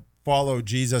called Follow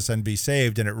Jesus and Be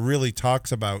Saved. And it really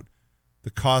talks about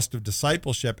the cost of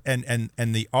discipleship. And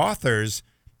the authors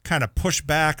kind of push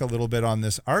back a little bit on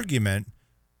this argument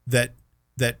that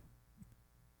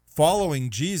following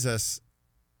Jesus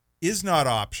is not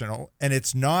optional, and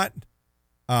it's not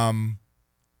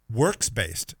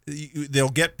works-based. They'll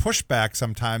get pushback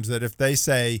sometimes that if they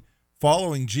say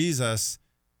following Jesus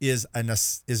is a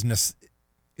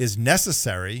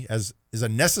necessary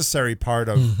part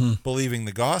of believing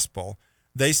the gospel,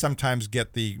 they sometimes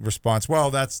get the response, well,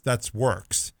 that's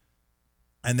works.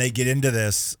 And they get into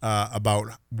this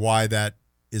about why that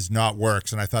is not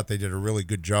works. And I thought they did a really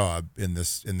good job in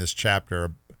this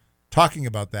chapter talking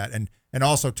about that, and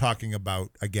also talking about,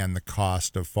 again, the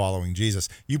cost of following Jesus.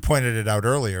 You pointed it out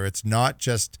earlier. It's not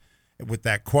just, with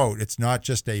that quote, it's not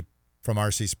just from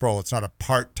R.C. Sproul, it's not a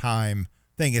part-time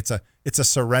thing. It's a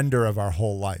surrender of our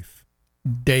whole life.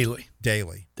 Daily.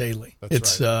 That's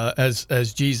It's right.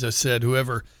 As Jesus said,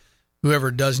 whoever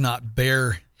does not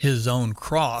bear his own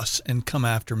cross and come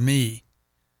after me,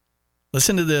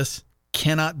 listen to this,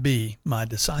 cannot be my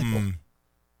disciple.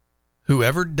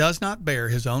 Whoever does not bear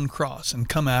his own cross and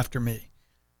come after me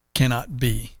cannot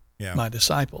be my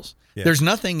disciples. Yeah. There's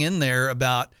nothing in there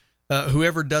about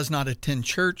whoever does not attend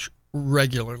church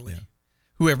regularly,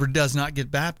 whoever does not get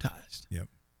baptized. Yep.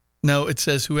 No, it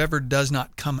says whoever does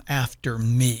not come after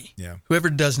me, whoever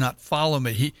does not follow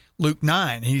me. Luke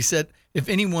 9, he said, if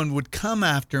anyone would come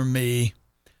after me,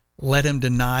 let him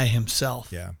deny himself.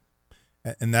 Yeah.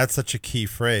 And that's such a key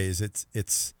phrase.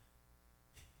 It's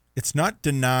not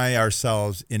deny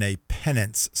ourselves in a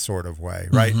penance sort of way,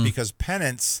 right? Because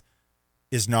penance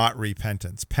is not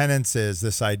repentance. Penance is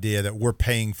this idea that we're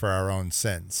paying for our own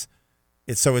sins.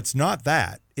 So it's not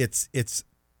that. It's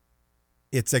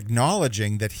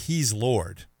acknowledging that He's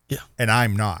Lord, and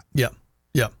I'm not. Yeah.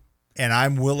 And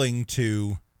I'm willing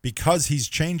to, because He's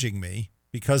changing me,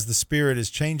 because the Spirit is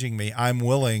changing me, I'm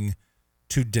willing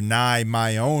to deny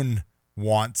my own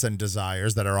wants and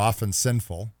desires that are often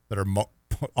sinful, that are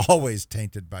always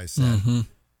tainted by sin,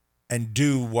 and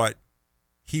do what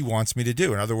He wants me to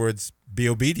do. In other words, be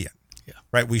obedient.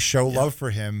 Right? We show love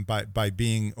for Him by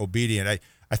being obedient.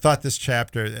 I thought this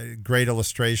chapter, a great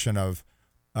illustration of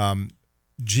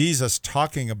Jesus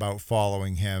talking about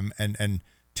following Him, and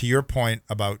to your point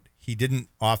about He didn't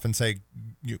often say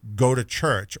go to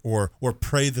church or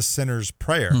pray the sinner's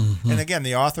prayer. And again,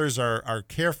 the authors are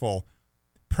careful.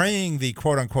 Praying the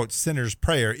quote-unquote sinner's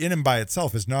prayer in and by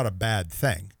itself is not a bad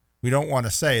thing. We don't want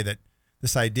to say that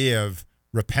this idea of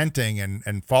repenting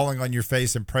and falling on your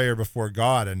face in prayer before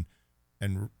God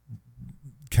and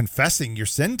confessing your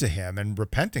sin to Him and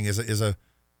repenting is a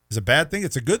bad thing.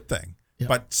 It's a good thing. Yeah.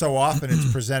 But so often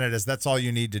it's presented as that's all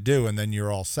you need to do, and then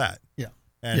you're all set. Yeah.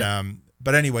 And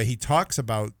but anyway, he talks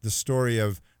about the story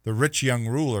of the rich young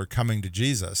ruler coming to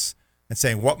Jesus and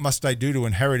saying, "What must I do to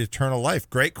inherit eternal life?"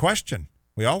 Great question.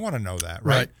 We all want to know that,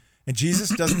 right? And Jesus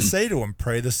doesn't say to him,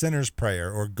 "Pray the sinner's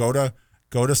prayer," or go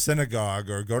to synagogue,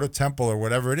 or go to temple, or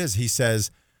whatever it is. He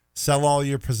says, "Sell all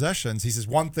your possessions." He says,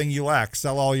 "One thing you lack: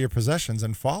 sell all your possessions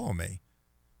and follow me."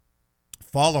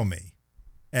 Follow me.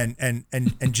 And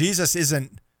Jesus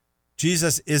isn't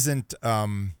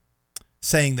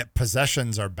saying that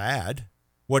possessions are bad.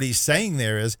 What he's saying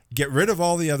there is get rid of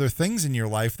all the other things in your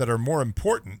life that are more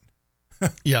important.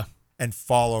 Yeah. And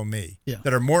follow me. Yeah.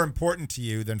 That are more important to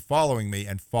you than following me,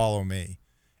 and follow me.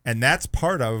 And that's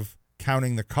part of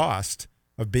counting the cost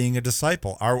of being a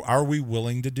disciple. Are we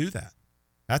willing to do that?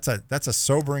 That's a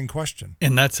sobering question.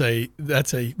 And that's a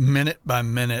minute by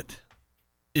minute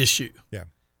issue. Yeah.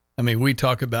 I mean, we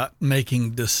talk about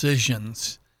making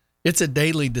decisions. It's a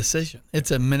daily decision.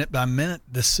 It's a minute by minute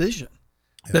decision.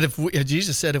 Yeah. That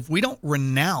Jesus said, if we don't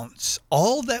renounce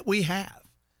all that we have,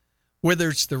 whether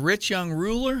it's the rich young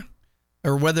ruler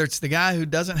or whether it's the guy who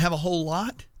doesn't have a whole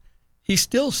lot, he's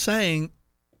still saying,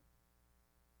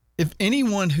 if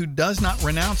anyone who does not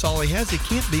renounce all he has, he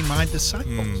can't be my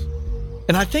disciples.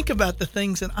 And I think about the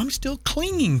things that I'm still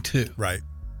clinging to. Right.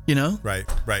 You know? Right.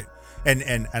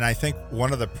 And I think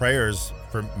one of the prayers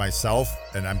for myself,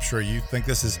 and I'm sure you think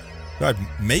this is, God,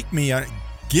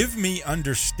 give me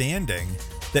understanding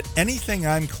that anything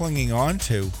I'm clinging on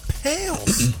to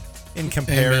pales in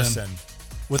comparison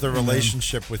with a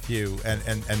relationship with you and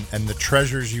the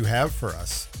treasures you have for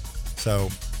us.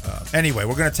 So anyway,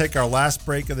 we're going to take our last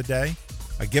break of the day.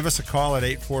 Give us a call at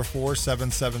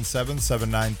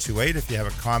 844-777-7928 if you have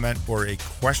a comment or a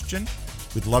question.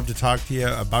 We'd love to talk to you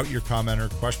about your comment or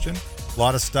question. A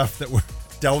lot of stuff that we're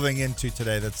delving into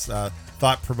today that's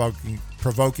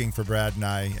thought-provoking for Brad and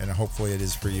I, and hopefully it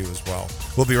is for you as well.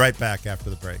 We'll be right back after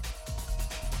the break.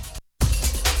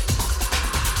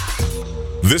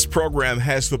 This program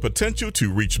has the potential to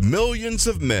reach millions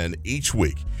of men each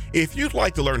week. If you'd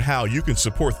like to learn how you can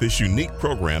support this unique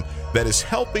program that is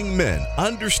helping men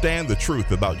understand the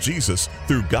truth about Jesus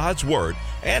through God's Word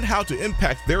and how to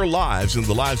impact their lives and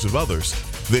the lives of others,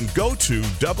 then go to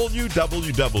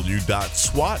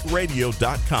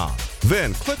www.swatradio.com.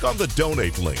 Then click on the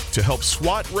donate link to help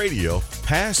SWAT Radio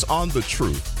pass on the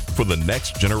truth for the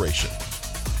next generation.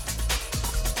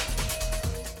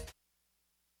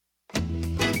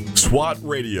 SWAT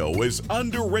Radio is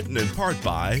underwritten in part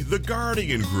by The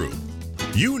Guardian Group.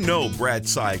 You know Brad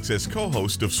Sykes as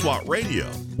co-host of SWAT Radio.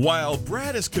 While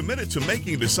Brad is committed to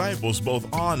making disciples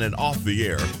both on and off the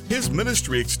air, his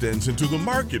ministry extends into the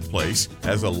marketplace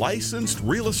as a licensed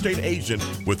real estate agent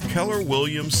with Keller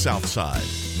Williams Southside.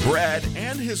 Brad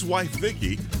and his wife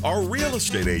Vicki are real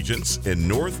estate agents in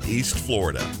Northeast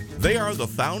Florida. They are the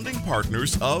founding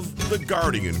partners of The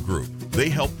Guardian Group. They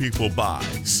help people buy,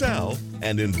 sell,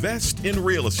 and invest in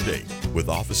real estate with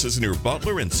offices near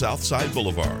Butler and Southside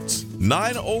Boulevards.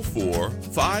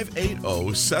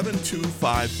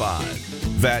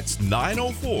 904-580-7255. That's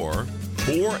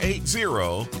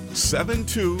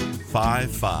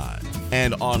 904-480-7255.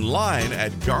 And online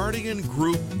at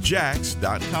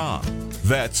GuardianGroupJax.com.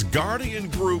 That's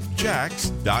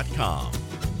GuardianGroupJax.com.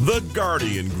 The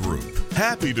Guardian Group.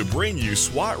 Happy to bring you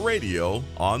SWAT Radio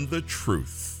on the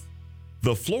Truth.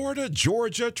 The Florida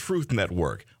Georgia Truth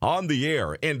Network, on the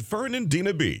air in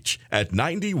Fernandina Beach at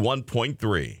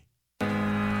 91.3.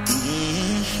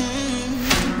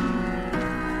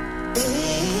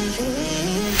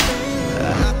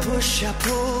 I push, I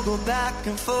pull, go back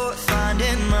and forth,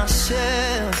 finding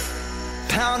myself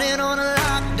pounding on a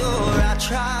locked door. I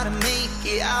try to make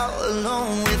it out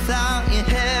alone without your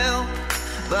help,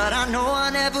 but I know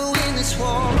I never win this war.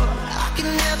 I can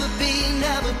never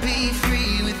be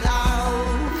free without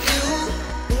you.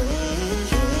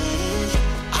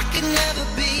 I can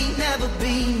never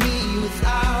be me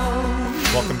without you.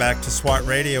 Welcome back to SWAT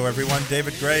Radio, everyone.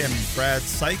 David Gray and Brad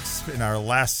Sykes in our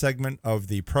last segment of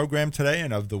the program today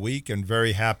and of the week, and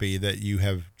very happy that you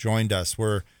have joined us.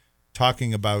 We're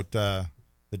talking about the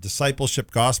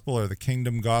Discipleship Gospel, or the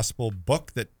Kingdom Gospel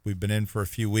book that we've been in for a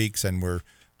few weeks, and we're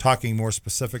talking more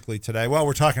specifically today. Well,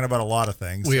 we're talking about a lot of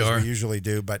things, we usually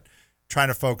do, but trying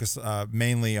to focus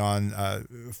mainly on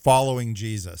following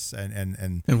Jesus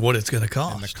and what it's going to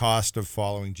cost, and the cost of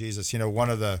following Jesus. You know, one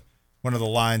of the one of the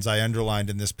lines I underlined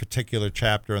in this particular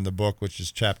chapter in the book, which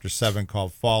is chapter 7,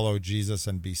 called Follow Jesus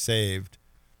and Be Saved.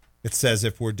 It says,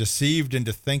 if we're deceived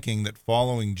into thinking that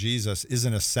following Jesus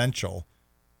isn't essential,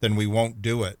 then we won't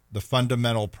do it. The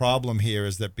fundamental problem here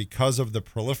is that because of the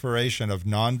proliferation of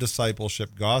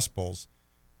non-discipleship gospels,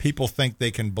 people think they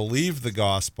can believe the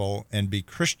gospel and be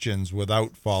Christians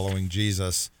without following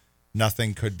Jesus.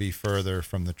 Nothing could be further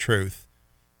from the truth.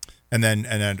 And then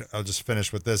I'll just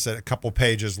finish with this. A couple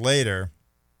pages later,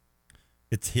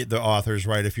 the authors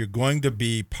write, if you're going to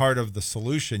be part of the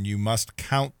solution, you must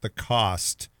count the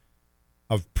cost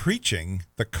of preaching,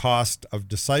 the cost of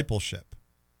discipleship.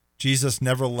 Jesus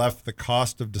never left the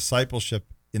cost of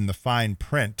discipleship in the fine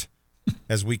print,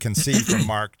 as we can see from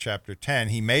Mark chapter 10.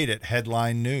 He made it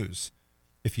headline news.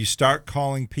 If you start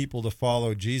calling people to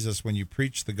follow Jesus when you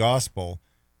preach the gospel,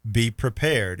 be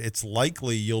prepared. It's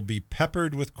likely you'll be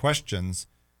peppered with questions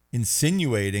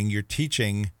insinuating your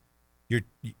teaching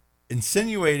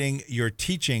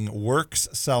works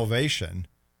salvation,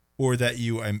 or that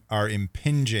you are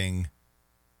impinging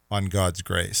on God's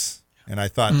grace. And I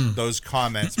thought those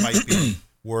comments might be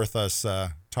worth us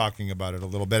talking about it a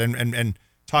little bit and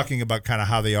talking about kind of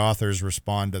how the authors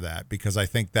respond to that, because I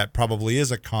think that probably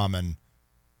is a common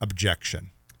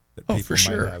objection that people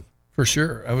might have. For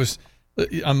sure.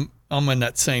 I'm in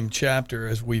that same chapter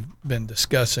as we've been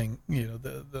discussing,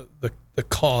 the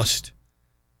cost,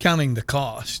 counting the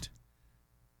cost.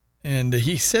 And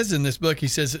he says in this book, he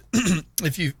says,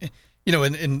 if you,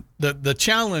 and the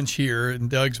challenge here, and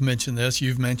Doug's mentioned this,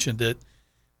 you've mentioned it,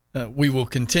 we will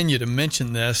continue to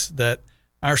mention this, that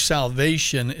our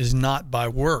salvation is not by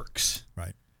works.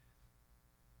 Right.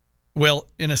 Well,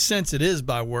 in a sense, it is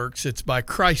by works. It's by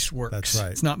Christ's works. That's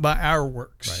right. It's not by our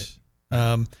works.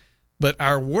 Right. But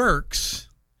our works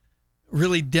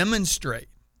really demonstrate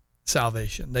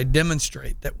salvation. They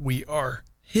demonstrate that we are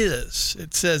His.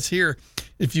 It says here,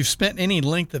 if you've spent any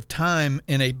length of time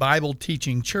in a Bible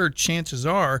teaching church, chances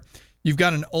are you've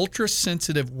got an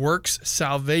ultra-sensitive works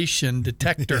salvation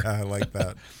detector. Yeah, I like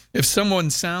that. If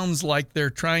someone sounds like they're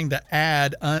trying to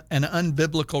add an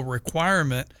unbiblical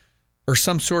requirement or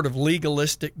some sort of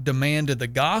legalistic demand to the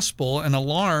gospel, an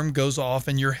alarm goes off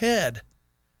in your head.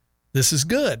 This is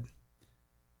good.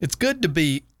 It's good to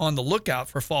be on the lookout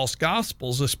for false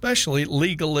gospels, especially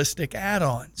legalistic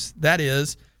add-ons. That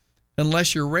is,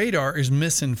 unless your radar is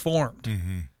misinformed.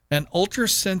 Mm-hmm. An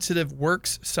ultra-sensitive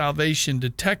works salvation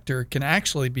detector can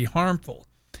actually be harmful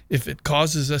if it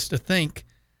causes us to think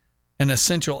an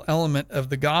essential element of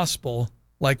the gospel,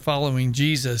 like following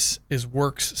Jesus, is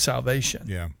works salvation.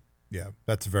 Yeah,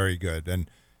 that's very good. And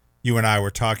you and I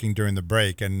were talking during the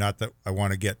break, and not that I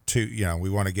want to get too, we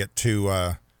want to get too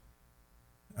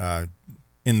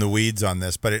in the weeds on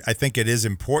this, but I think it is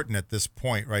important at this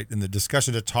point, right, in the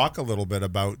discussion to talk a little bit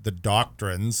about the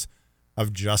doctrines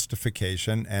of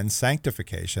justification and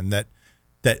sanctification, that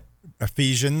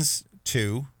Ephesians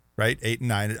 2, right, 8 and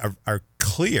 9 are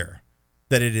clear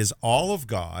that it is all of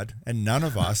God and none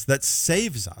of us that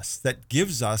saves us, that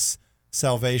gives us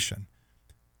salvation.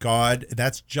 God,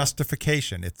 that's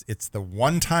justification. It's the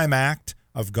one-time act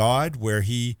of God where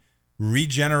He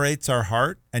regenerates our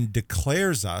heart and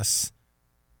declares us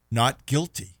not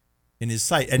guilty in His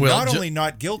sight, and not only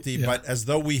not guilty, but as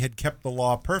though we had kept the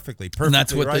law perfectly and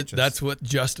that's what righteous. That's what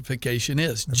justification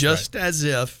is. That's just right. As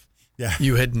if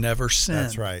you had never sinned.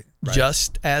 That's right.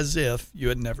 Just as if you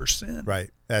had never sinned. Right.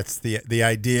 That's the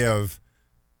idea of,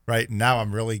 right, now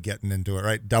I'm really getting into it,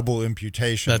 right? Double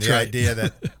imputation. That's the right. idea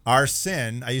that our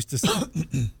sin, I used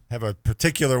to have a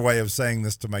particular way of saying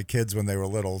this to my kids when they were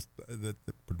little that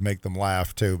would make them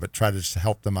laugh too, but try to just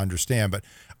help them understand. But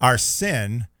our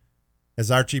sin, as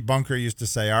Archie Bunker used to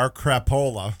say, our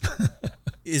crapola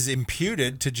is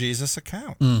imputed to Jesus'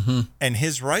 account. Mm-hmm. And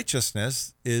His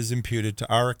righteousness is imputed to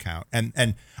our account.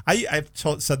 And I've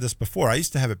said this before. I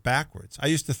used to have it backwards. I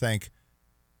used to think,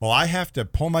 well, I have to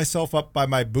pull myself up by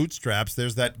my bootstraps.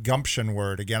 There's that gumption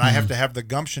word again. Mm-hmm. I have to have the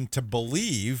gumption to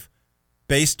believe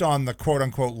based on the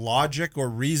quote-unquote logic or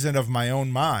reason of my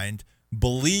own mind,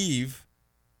 believe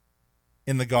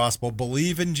in the gospel,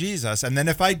 believe in Jesus. And then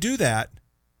if I do that,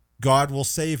 God will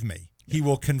save me. He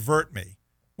will convert me.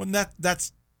 When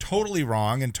that's totally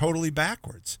wrong and totally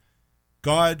backwards.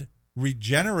 God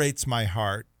regenerates my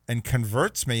heart and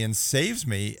converts me and saves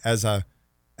me as an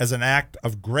act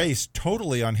of grace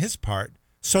totally on His part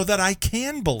so that I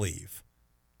can believe.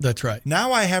 That's right.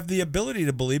 Now I have the ability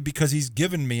to believe because He's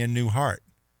given me a new heart,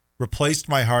 replaced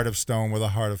my heart of stone with a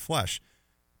heart of flesh.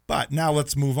 But now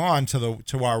let's move on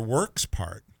to our works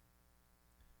part.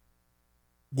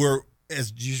 We're,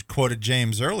 as you quoted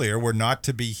James earlier, we're not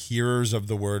to be hearers of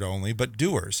the word only, but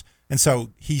doers. And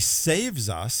so he saves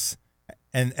us,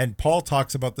 and Paul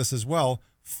talks about this as well,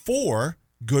 for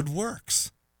good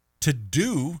works, to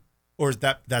do, or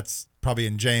that's probably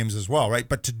in James as well, right?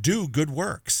 But to do good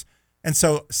works. And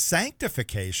so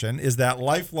sanctification is that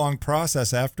lifelong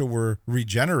process after we're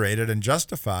regenerated and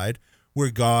justified,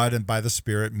 where God and by the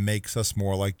Spirit makes us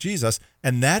more like Jesus.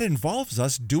 And that involves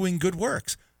us doing good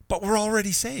works, but we're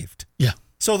already saved. Yeah.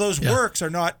 So those works are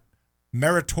not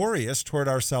meritorious toward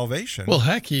our salvation. Well,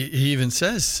 heck, he even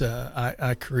says,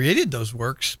 I created those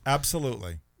works.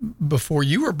 Absolutely. Before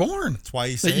you were born. That's why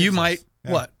he that saves you us. might,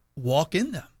 walk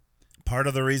in them. Part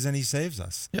of the reason he saves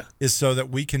us Yeah. is so that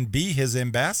we can be his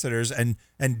ambassadors and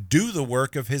do the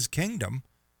work of his kingdom.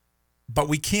 But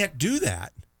we can't do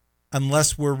that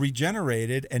unless we're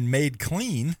regenerated and made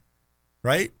clean,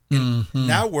 right? Mm-hmm.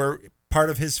 Now we're part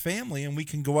of his family and we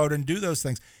can go out and do those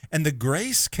things. And the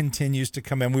grace continues to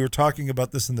come in. We were talking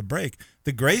about this in the break.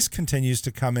 The grace continues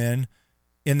to come in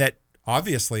that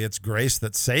obviously it's grace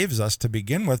that saves us to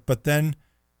begin with, but then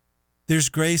there's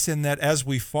grace in that as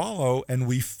we follow and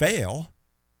we fail,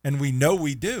 and we know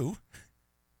we do,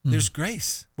 there's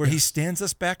grace where he stands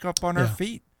us back up on our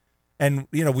feet. And,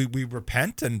 we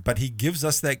repent, but he gives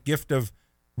us that gift of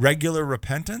regular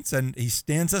repentance, and he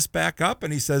stands us back up,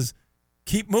 and he says,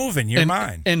 keep moving, you're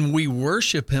mine. And we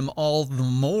worship him all the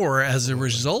more as a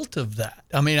result of that.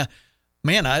 I mean,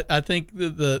 I think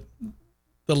the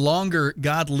longer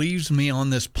God leaves me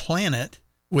on this planet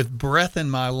with breath in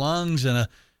my lungs and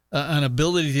an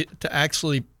ability to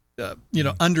actually,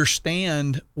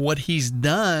 understand what he's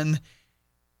done.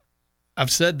 I've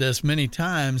said this many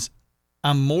times.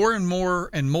 I'm more and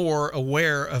more and more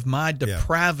aware of my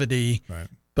depravity, right.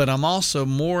 But I'm also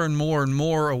more and more and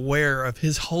more aware of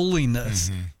his holiness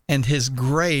and his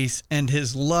grace and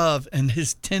his love and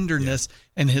his tenderness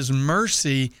and his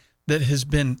mercy that has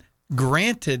been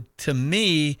granted to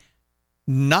me,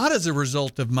 not as a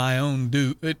result of my own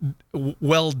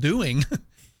well-doing,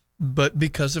 but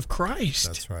because of Christ.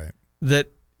 That's right. That,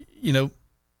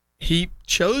 he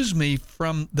chose me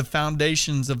from the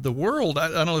foundations of the world. I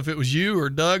don't know if it was you or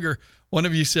Doug or one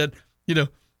of you said,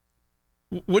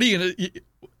 what are you going to,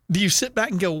 do you sit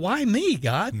back and go, why me,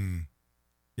 God?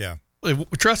 Yeah.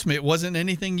 Trust me, it wasn't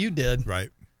anything you did. Right.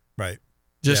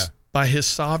 Just by his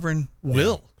sovereign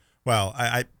will. Well,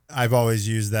 I've always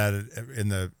used that in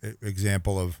the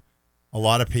example of a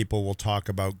lot of people will talk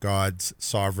about God's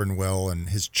sovereign will and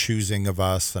his choosing of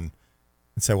us and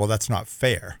say, well, that's not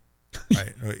fair.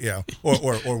 Right.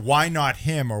 Or why not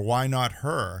him or why not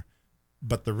her?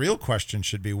 But the real question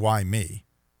should be, why me?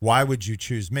 Why would you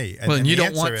choose me? And you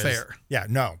don't want fair. Yeah,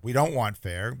 no, we don't want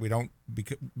fair. We don't,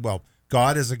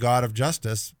 God is a God of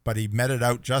justice, but he meted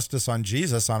out justice on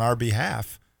Jesus on our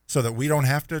behalf so that we don't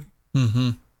have to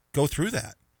go through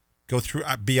that,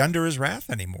 be under his wrath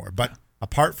anymore. But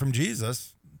apart from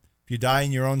Jesus, if you die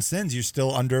in your own sins, you're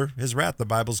still under his wrath. The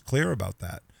Bible's clear about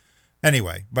that.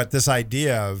 Anyway, but this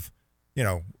idea of,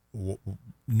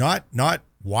 not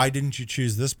why didn't you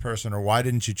choose this person or why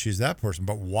didn't you choose that person,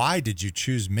 but why did you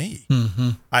choose me?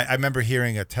 I remember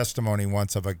hearing a testimony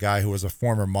once of a guy who was a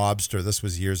former mobster. This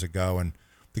was years ago, and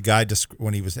the guy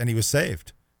he was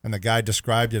saved, and the guy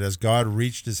described it as God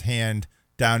reached his hand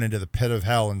down into the pit of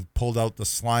hell and pulled out the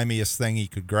slimiest thing he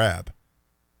could grab.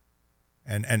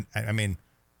 And I mean,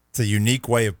 it's a unique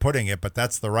way of putting it, but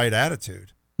that's the right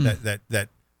attitude. That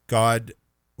God,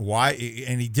 why,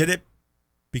 and he did it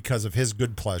because of his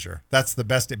good pleasure. That's the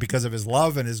best, because of his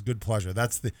love and his good pleasure.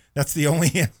 That's the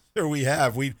only answer we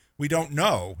have. We don't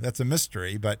know. That's a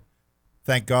mystery, but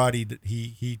thank God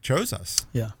he chose us.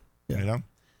 Yeah.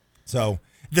 So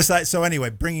anyway,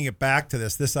 bringing it back to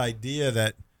this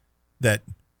idea that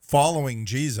following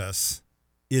Jesus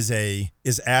is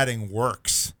adding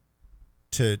works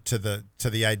to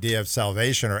the idea of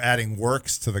salvation, or adding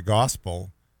works to the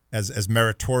gospel as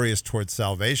meritorious towards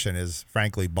salvation is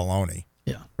frankly baloney.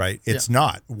 Yeah. Right? It's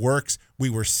not works. We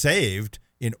were saved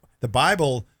in the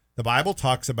Bible. The Bible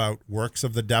talks about works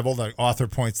of the devil. The author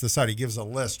points this out. He gives a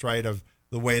list, right, of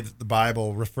the way that the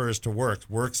Bible refers to works.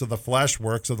 Works of the flesh,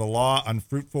 works of the law,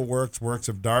 unfruitful works, works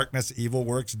of darkness, evil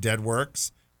works, dead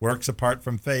works, works apart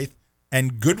from faith,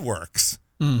 and good works.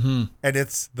 And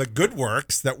it's the good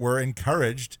works that we're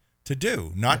encouraged to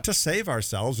do, not to save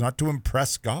ourselves, not to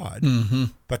impress God,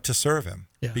 but to serve him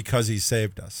because he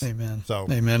saved us. Amen. So,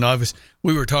 amen.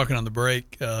 We were talking on the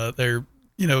break there,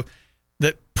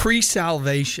 that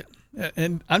pre-salvation,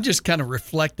 and I'm just kind of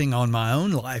reflecting on my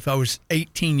own life. I was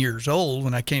 18 years old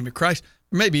when I came to Christ.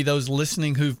 Maybe those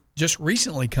listening who've just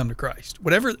recently come to Christ,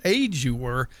 whatever age you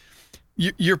were,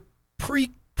 your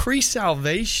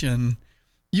pre-salvation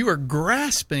you are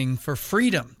grasping for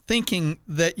freedom, thinking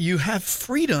that you have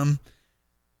freedom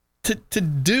to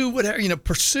do whatever,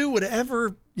 pursue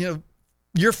whatever,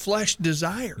 your flesh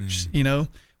desires,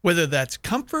 whether that's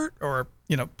comfort or,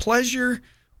 pleasure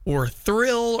or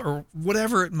thrill or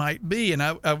whatever it might be. And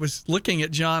I was looking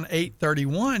at John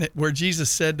 8:31, where Jesus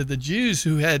said to the Jews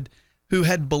who had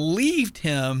believed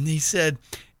him, he said,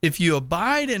 "If you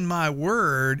abide in my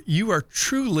word, you are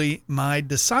truly my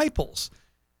disciples,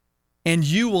 and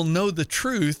you will know the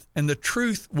truth, and the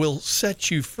truth will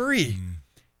set you free."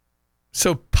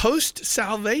 So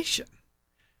post-salvation,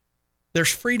 there's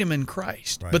freedom in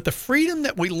Christ. Right. But the freedom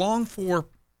that we long for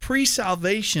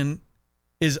pre-salvation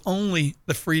is only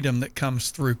the freedom that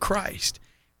comes through Christ.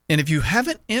 And if you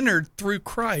haven't entered through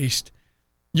Christ,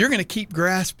 you're going to keep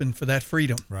grasping for that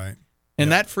freedom. Right.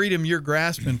 And that freedom you're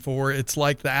grasping for, it's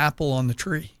like the apple on the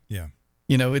tree. Yeah.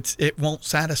 It won't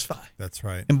satisfy. That's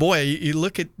right. And boy, you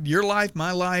look at your life,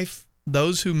 my life,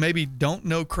 those who maybe don't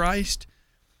know Christ,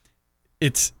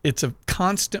 it's a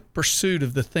constant pursuit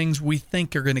of the things we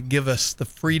think are going to give us the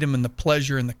freedom and the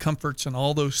pleasure and the comforts and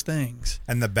all those things.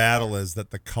 And the battle is that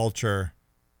the culture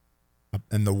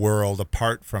and the world,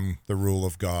 apart from the rule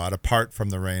of God, apart from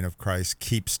the reign of Christ,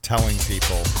 keeps telling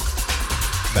people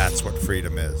that's what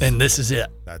freedom is. And this is it.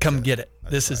 Come it. get it.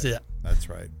 That's this right. is it. That's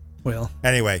right. Well,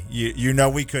 anyway,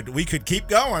 we could keep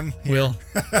going. Well,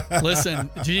 listen,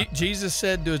 Jesus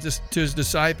said to his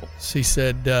disciples, he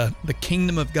said, the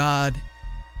kingdom of God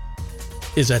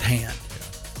is at hand.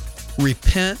 Yeah.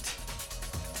 Repent,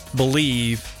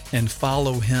 believe, and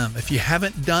follow him. If you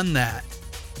haven't done that,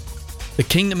 the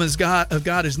kingdom of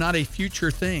God is not a future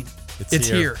thing. It's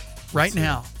here right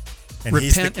now. And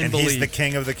repent and believe. He's the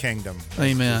king of the kingdom.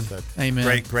 Amen.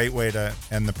 Amen. Great way to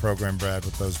end the program, Brad,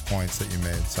 with those points that you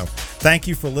made. So thank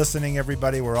you for listening,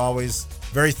 everybody. We're always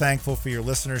very thankful for your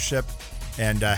listenership. And